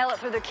can't smell it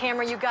through the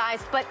camera, you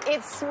guys, but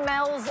it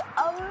smells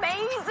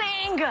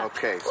amazing.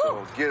 Okay,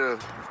 so get a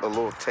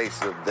little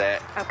taste of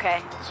that.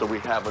 Okay. So we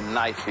have a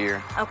knife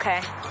here.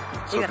 Okay.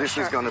 So this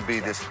is going to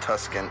be this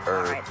Tuscan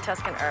herb. All right,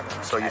 Tuscan herb.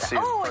 So you see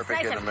it's oh, it's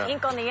perfect nice in the and middle.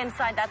 pink on the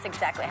inside. That's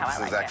exactly how That's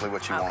I like exactly it.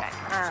 what you okay.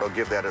 want. So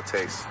give that a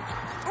taste.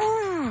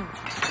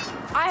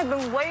 I have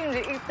been waiting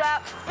to eat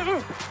that.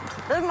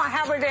 This is my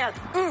happy dance.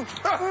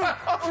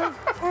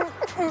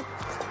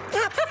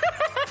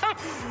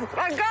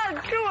 I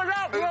gotta chew it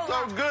up. It's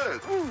so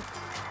good.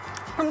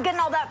 I'm getting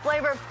all that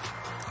flavor.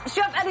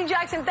 Chef Eddie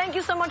Jackson, thank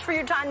you so much for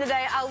your time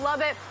today. I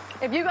love it.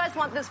 If you guys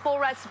want this full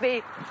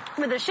recipe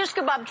for the shish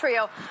kebab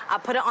trio, I'll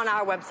put it on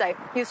our website,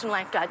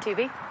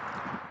 HoustonLife.tv.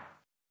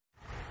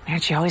 Man,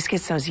 she always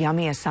gets those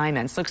yummy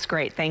assignments. Looks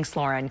great. Thanks,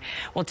 Lauren.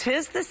 Well,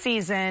 'tis the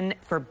season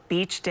for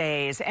beach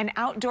days and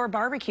outdoor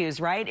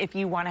barbecues, right? If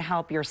you want to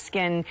help your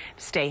skin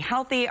stay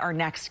healthy, our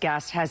next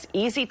guest has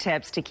easy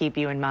tips to keep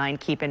you in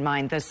mind. Keep in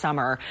mind this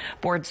summer.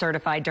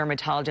 Board-certified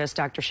dermatologist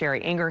Dr.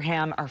 Sherry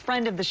Ingraham, our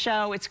friend of the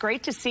show. It's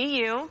great to see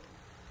you.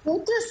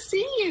 Good to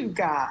see you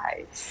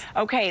guys.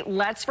 Okay,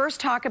 let's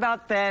first talk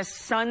about this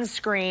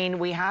sunscreen.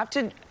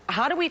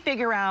 How do we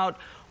figure out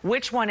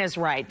which one is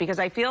right? Because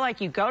I feel like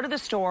you go to the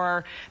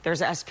store,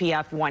 there's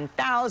SPF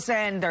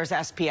 1000, there's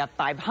SPF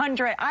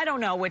 500. I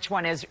don't know which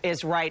one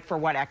is right for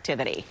what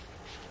activity.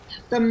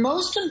 The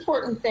most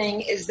important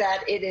thing is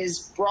that it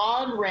is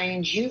broad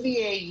range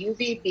UVA,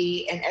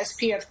 UVB, and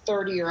SPF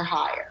 30 or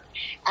higher.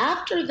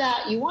 After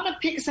that, you want to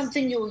pick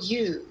something you'll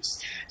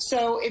use.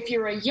 So if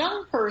you're a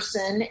young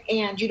person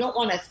and you don't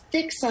want a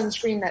thick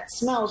sunscreen that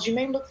smells, you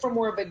may look for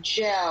more of a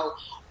gel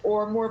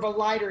or more of a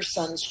lighter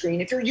sunscreen.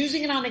 If you're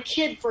using it on a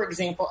kid, for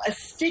example, a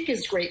stick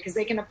is great because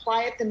they can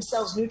apply it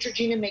themselves.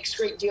 Neutrogena makes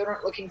great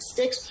deodorant-looking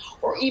sticks,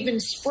 or even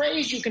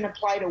sprays you can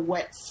apply to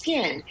wet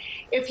skin.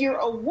 If you're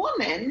a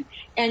woman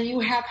and you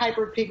have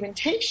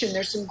hyperpigmentation,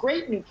 there's some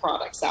great new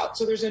products out.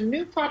 So there's a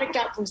new product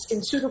out from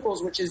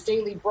SkinCeuticals, which is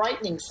Daily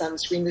Brightening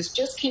Sunscreen. This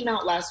just came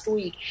out last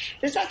week.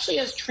 This actually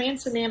has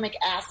tranexamic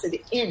acid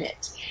in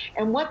it.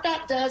 And what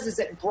that does is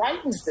it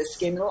brightens the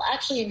skin. It'll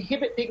actually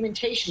inhibit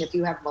pigmentation if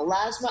you have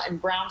melasma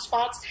and brown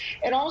spots.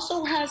 It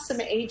also has some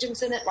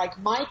agents in it like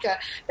mica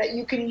that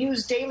you can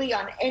use daily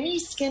on any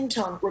skin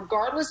tone,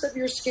 regardless of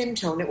your skin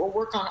tone. It will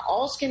work on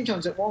all skin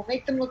tones. It won't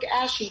make them look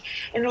ashy,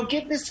 and it'll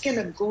give the skin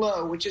a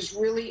glow, which is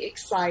really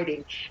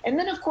exciting. And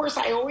then, of course,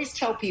 I always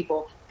tell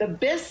people the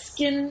best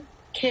skin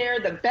care,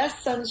 the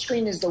best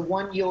sunscreen is the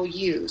one you'll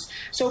use.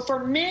 So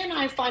for men,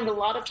 I find a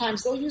lot of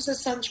times they'll use a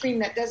sunscreen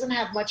that doesn't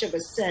have much of a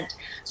scent.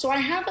 So I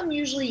have them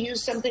usually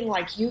use something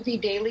like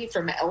UV Daily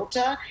from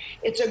Elta.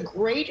 It's a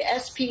great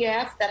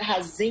SPF that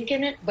has zinc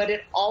in it, but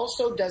it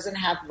also doesn't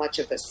have much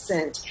of a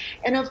scent.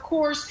 And of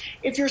course,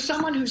 if you're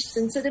someone who's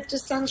sensitive to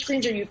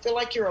sunscreens or you feel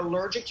like you're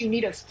allergic, you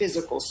need a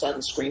physical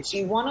sunscreen. So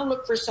you want to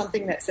look for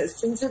something that says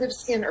sensitive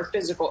skin or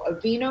physical.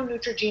 Aveeno,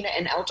 Neutrogena,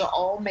 and Elta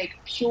all make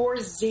pure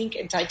zinc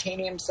and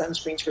titanium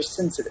sunscreens for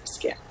sensitive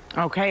skin.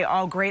 Okay,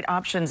 all great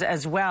options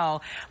as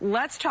well.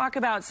 Let's talk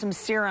about some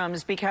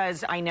serums,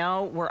 because I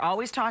know we're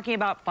always talking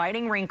about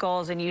fighting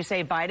wrinkles, and you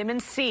say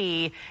vitamin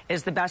C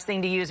is the best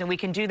thing to use, and we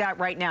can do that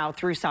right now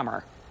through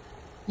summer.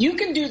 You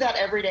can do that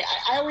every day.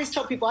 I always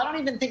tell people, I don't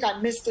even think I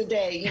missed a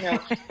day. You know,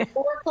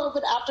 before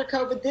COVID, after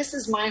COVID, this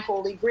is my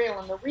holy grail.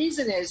 And the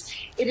reason is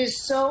it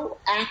is so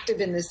active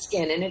in the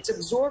skin and it's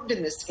absorbed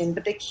in the skin.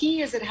 But the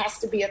key is it has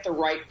to be at the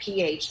right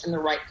pH and the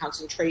right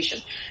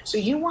concentration. So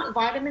you want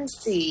vitamin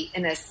C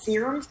in a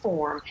serum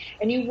form,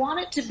 and you want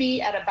it to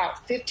be at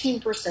about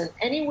 15%.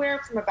 Anywhere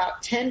from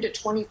about 10 to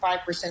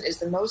 25% is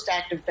the most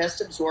active,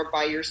 best absorbed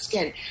by your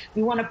skin.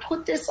 You want to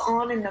put this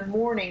on in the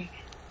morning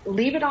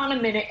leave it on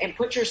a minute and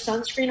put your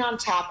sunscreen on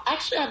top.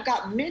 Actually, I've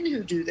got men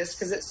who do this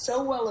because it's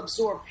so well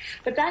absorbed,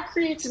 but that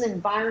creates an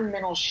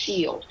environmental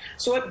shield.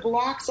 So it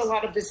blocks a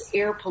lot of this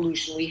air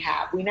pollution we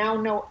have. We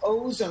now know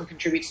ozone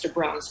contributes to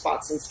brown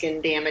spots and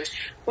skin damage,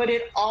 but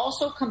it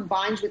also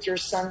combines with your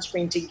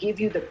sunscreen to give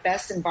you the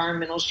best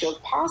environmental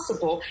shield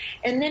possible.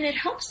 And then it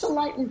helps to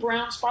lighten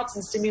brown spots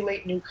and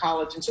stimulate new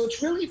collagen. So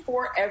it's really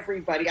for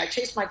everybody. I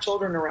chase my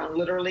children around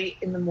literally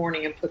in the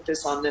morning and put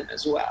this on them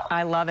as well.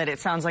 I love it. It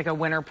sounds like a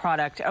winner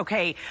product.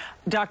 Okay,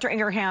 Dr.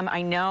 Ingraham,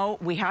 I know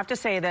we have to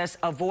say this,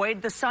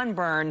 avoid the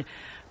sunburn,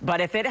 but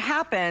if it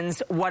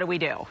happens, what do we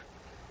do?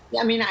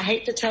 I mean, I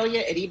hate to tell you,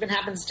 it even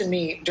happens to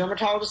me.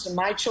 Dermatologists and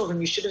my children,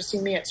 you should have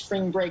seen me at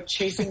spring break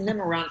chasing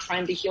them around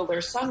trying to heal their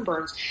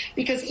sunburns,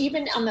 because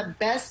even on the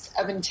best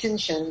of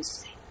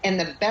intentions and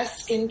the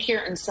best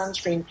skincare and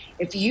sunscreen,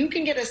 if you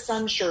can get a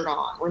sun shirt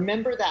on,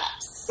 remember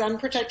that sun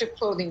protective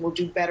clothing will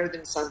do better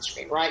than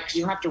sunscreen, right? Because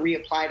you don't have to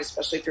reapply it,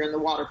 especially if you're in the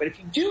water. But if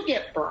you do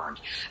get burned,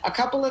 a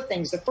couple of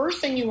things. The first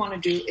thing you want to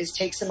do is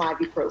take some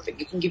ibuprofen.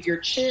 You can give your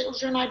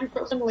children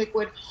ibuprofen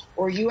liquid,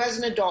 or you as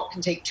an adult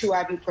can take 2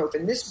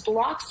 ibuprofen. This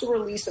blocks the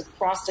release of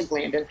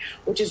prostaglandin,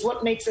 which is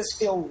what makes us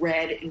feel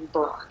red and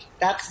burned.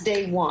 That's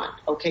day 1,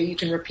 okay? You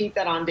can repeat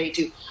that on day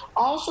 2.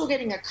 Also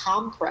getting a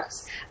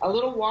compress, a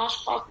little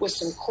washcloth with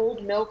some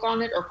cold milk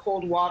on it or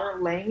cold water,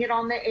 laying it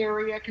on the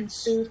area can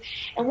soothe.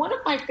 And one of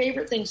my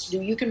favorite things to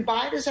do, you can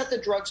buy this at the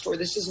drugstore.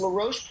 This is La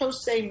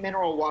Roche-Posay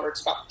mineral water.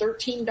 It's about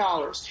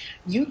 $13.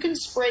 You can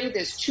spray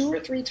this 2 or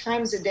 3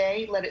 times a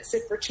day, let it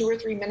sit for 2 or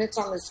 3 minutes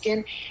on the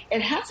skin.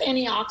 It has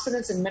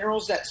antioxidants and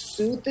minerals that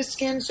soothe the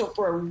skin, so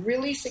for a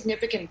really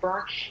significant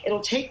burn,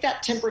 it'll take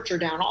that temperature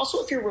down.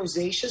 Also, if your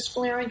rosacea is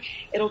flaring,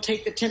 it'll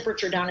take the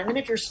temperature down. And then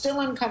if you're still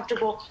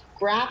uncomfortable,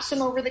 grab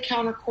some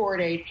over-the-counter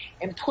Coriaid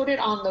and put it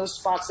on those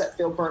spots that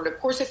feel burned. Of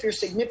course, if you're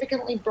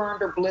significantly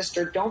burned or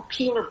blistered, don't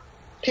peel or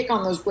pick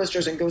on those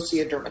blisters and go see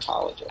a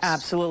dermatologist.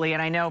 Absolutely.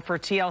 And I know for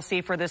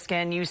TLC for the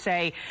skin, you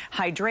say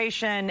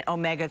hydration,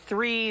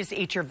 omega-3s,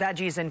 eat your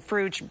veggies and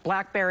fruits,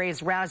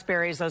 blackberries,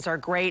 raspberries. Those are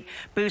great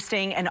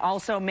boosting. And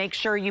also make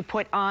sure you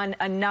put on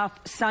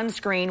enough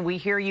sunscreen. We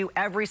hear you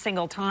every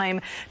single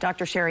time.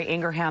 Dr. Sherry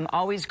Ingraham,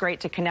 always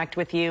great to connect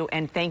with you.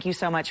 And thank you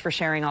so much for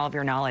sharing all of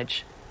your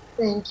knowledge.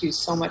 Thank you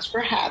so much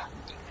for having me.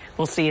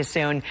 We'll see you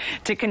soon.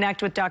 To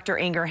connect with Dr.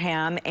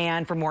 Ingraham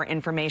and for more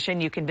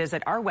information, you can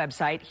visit our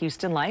website,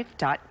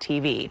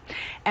 HoustonLife.tv.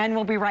 And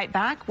we'll be right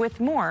back with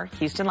more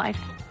Houston Life.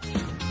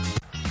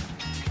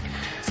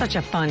 Such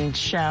a fun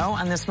show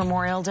on this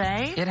Memorial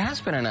Day. It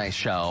has been a nice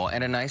show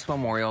and a nice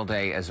Memorial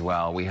Day as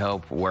well. We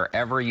hope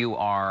wherever you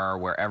are,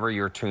 wherever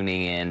you're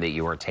tuning in, that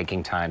you are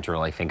taking time to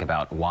really think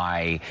about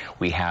why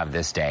we have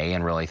this day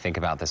and really think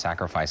about the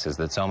sacrifices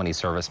that so many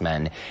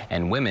servicemen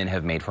and women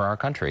have made for our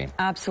country.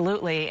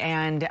 Absolutely.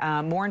 And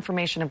more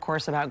information, of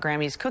course, about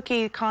Grammy's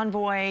Cookie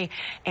Convoy.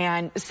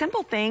 And a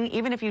simple thing,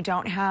 even if you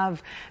don't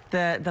have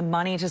the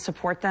money to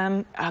support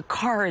them,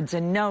 cards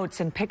and notes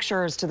and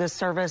pictures to this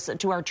service,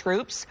 to our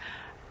troops.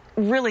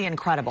 Really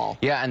incredible.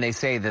 Yeah, and they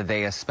say that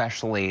they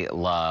especially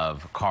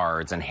love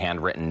cards and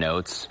handwritten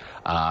notes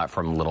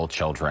from little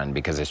children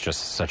because it's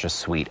just such a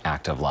sweet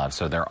act of love.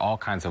 So there are all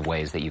kinds of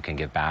ways that you can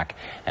give back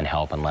and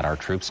help and let our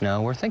troops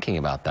know we're thinking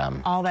about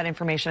them. All that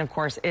information, of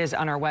course, is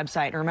on our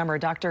website. And remember,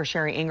 Dr.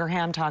 Sherry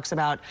Ingraham talks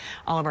about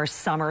all of our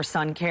summer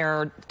sun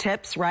care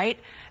tips, right?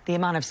 The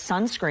amount of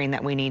sunscreen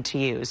that we need to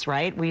use,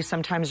 right? We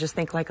sometimes just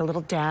think like a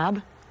little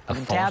dab. The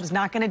dab's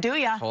not going to do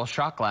ya. Full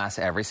shot glass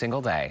every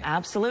single day.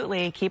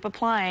 Absolutely. Keep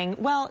applying.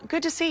 Well,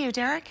 good to see you,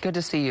 Derek. Good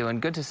to see you, and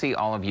good to see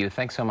all of you.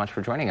 Thanks so much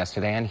for joining us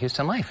today on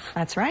Houston Life.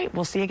 That's right.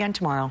 We'll see you again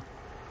tomorrow.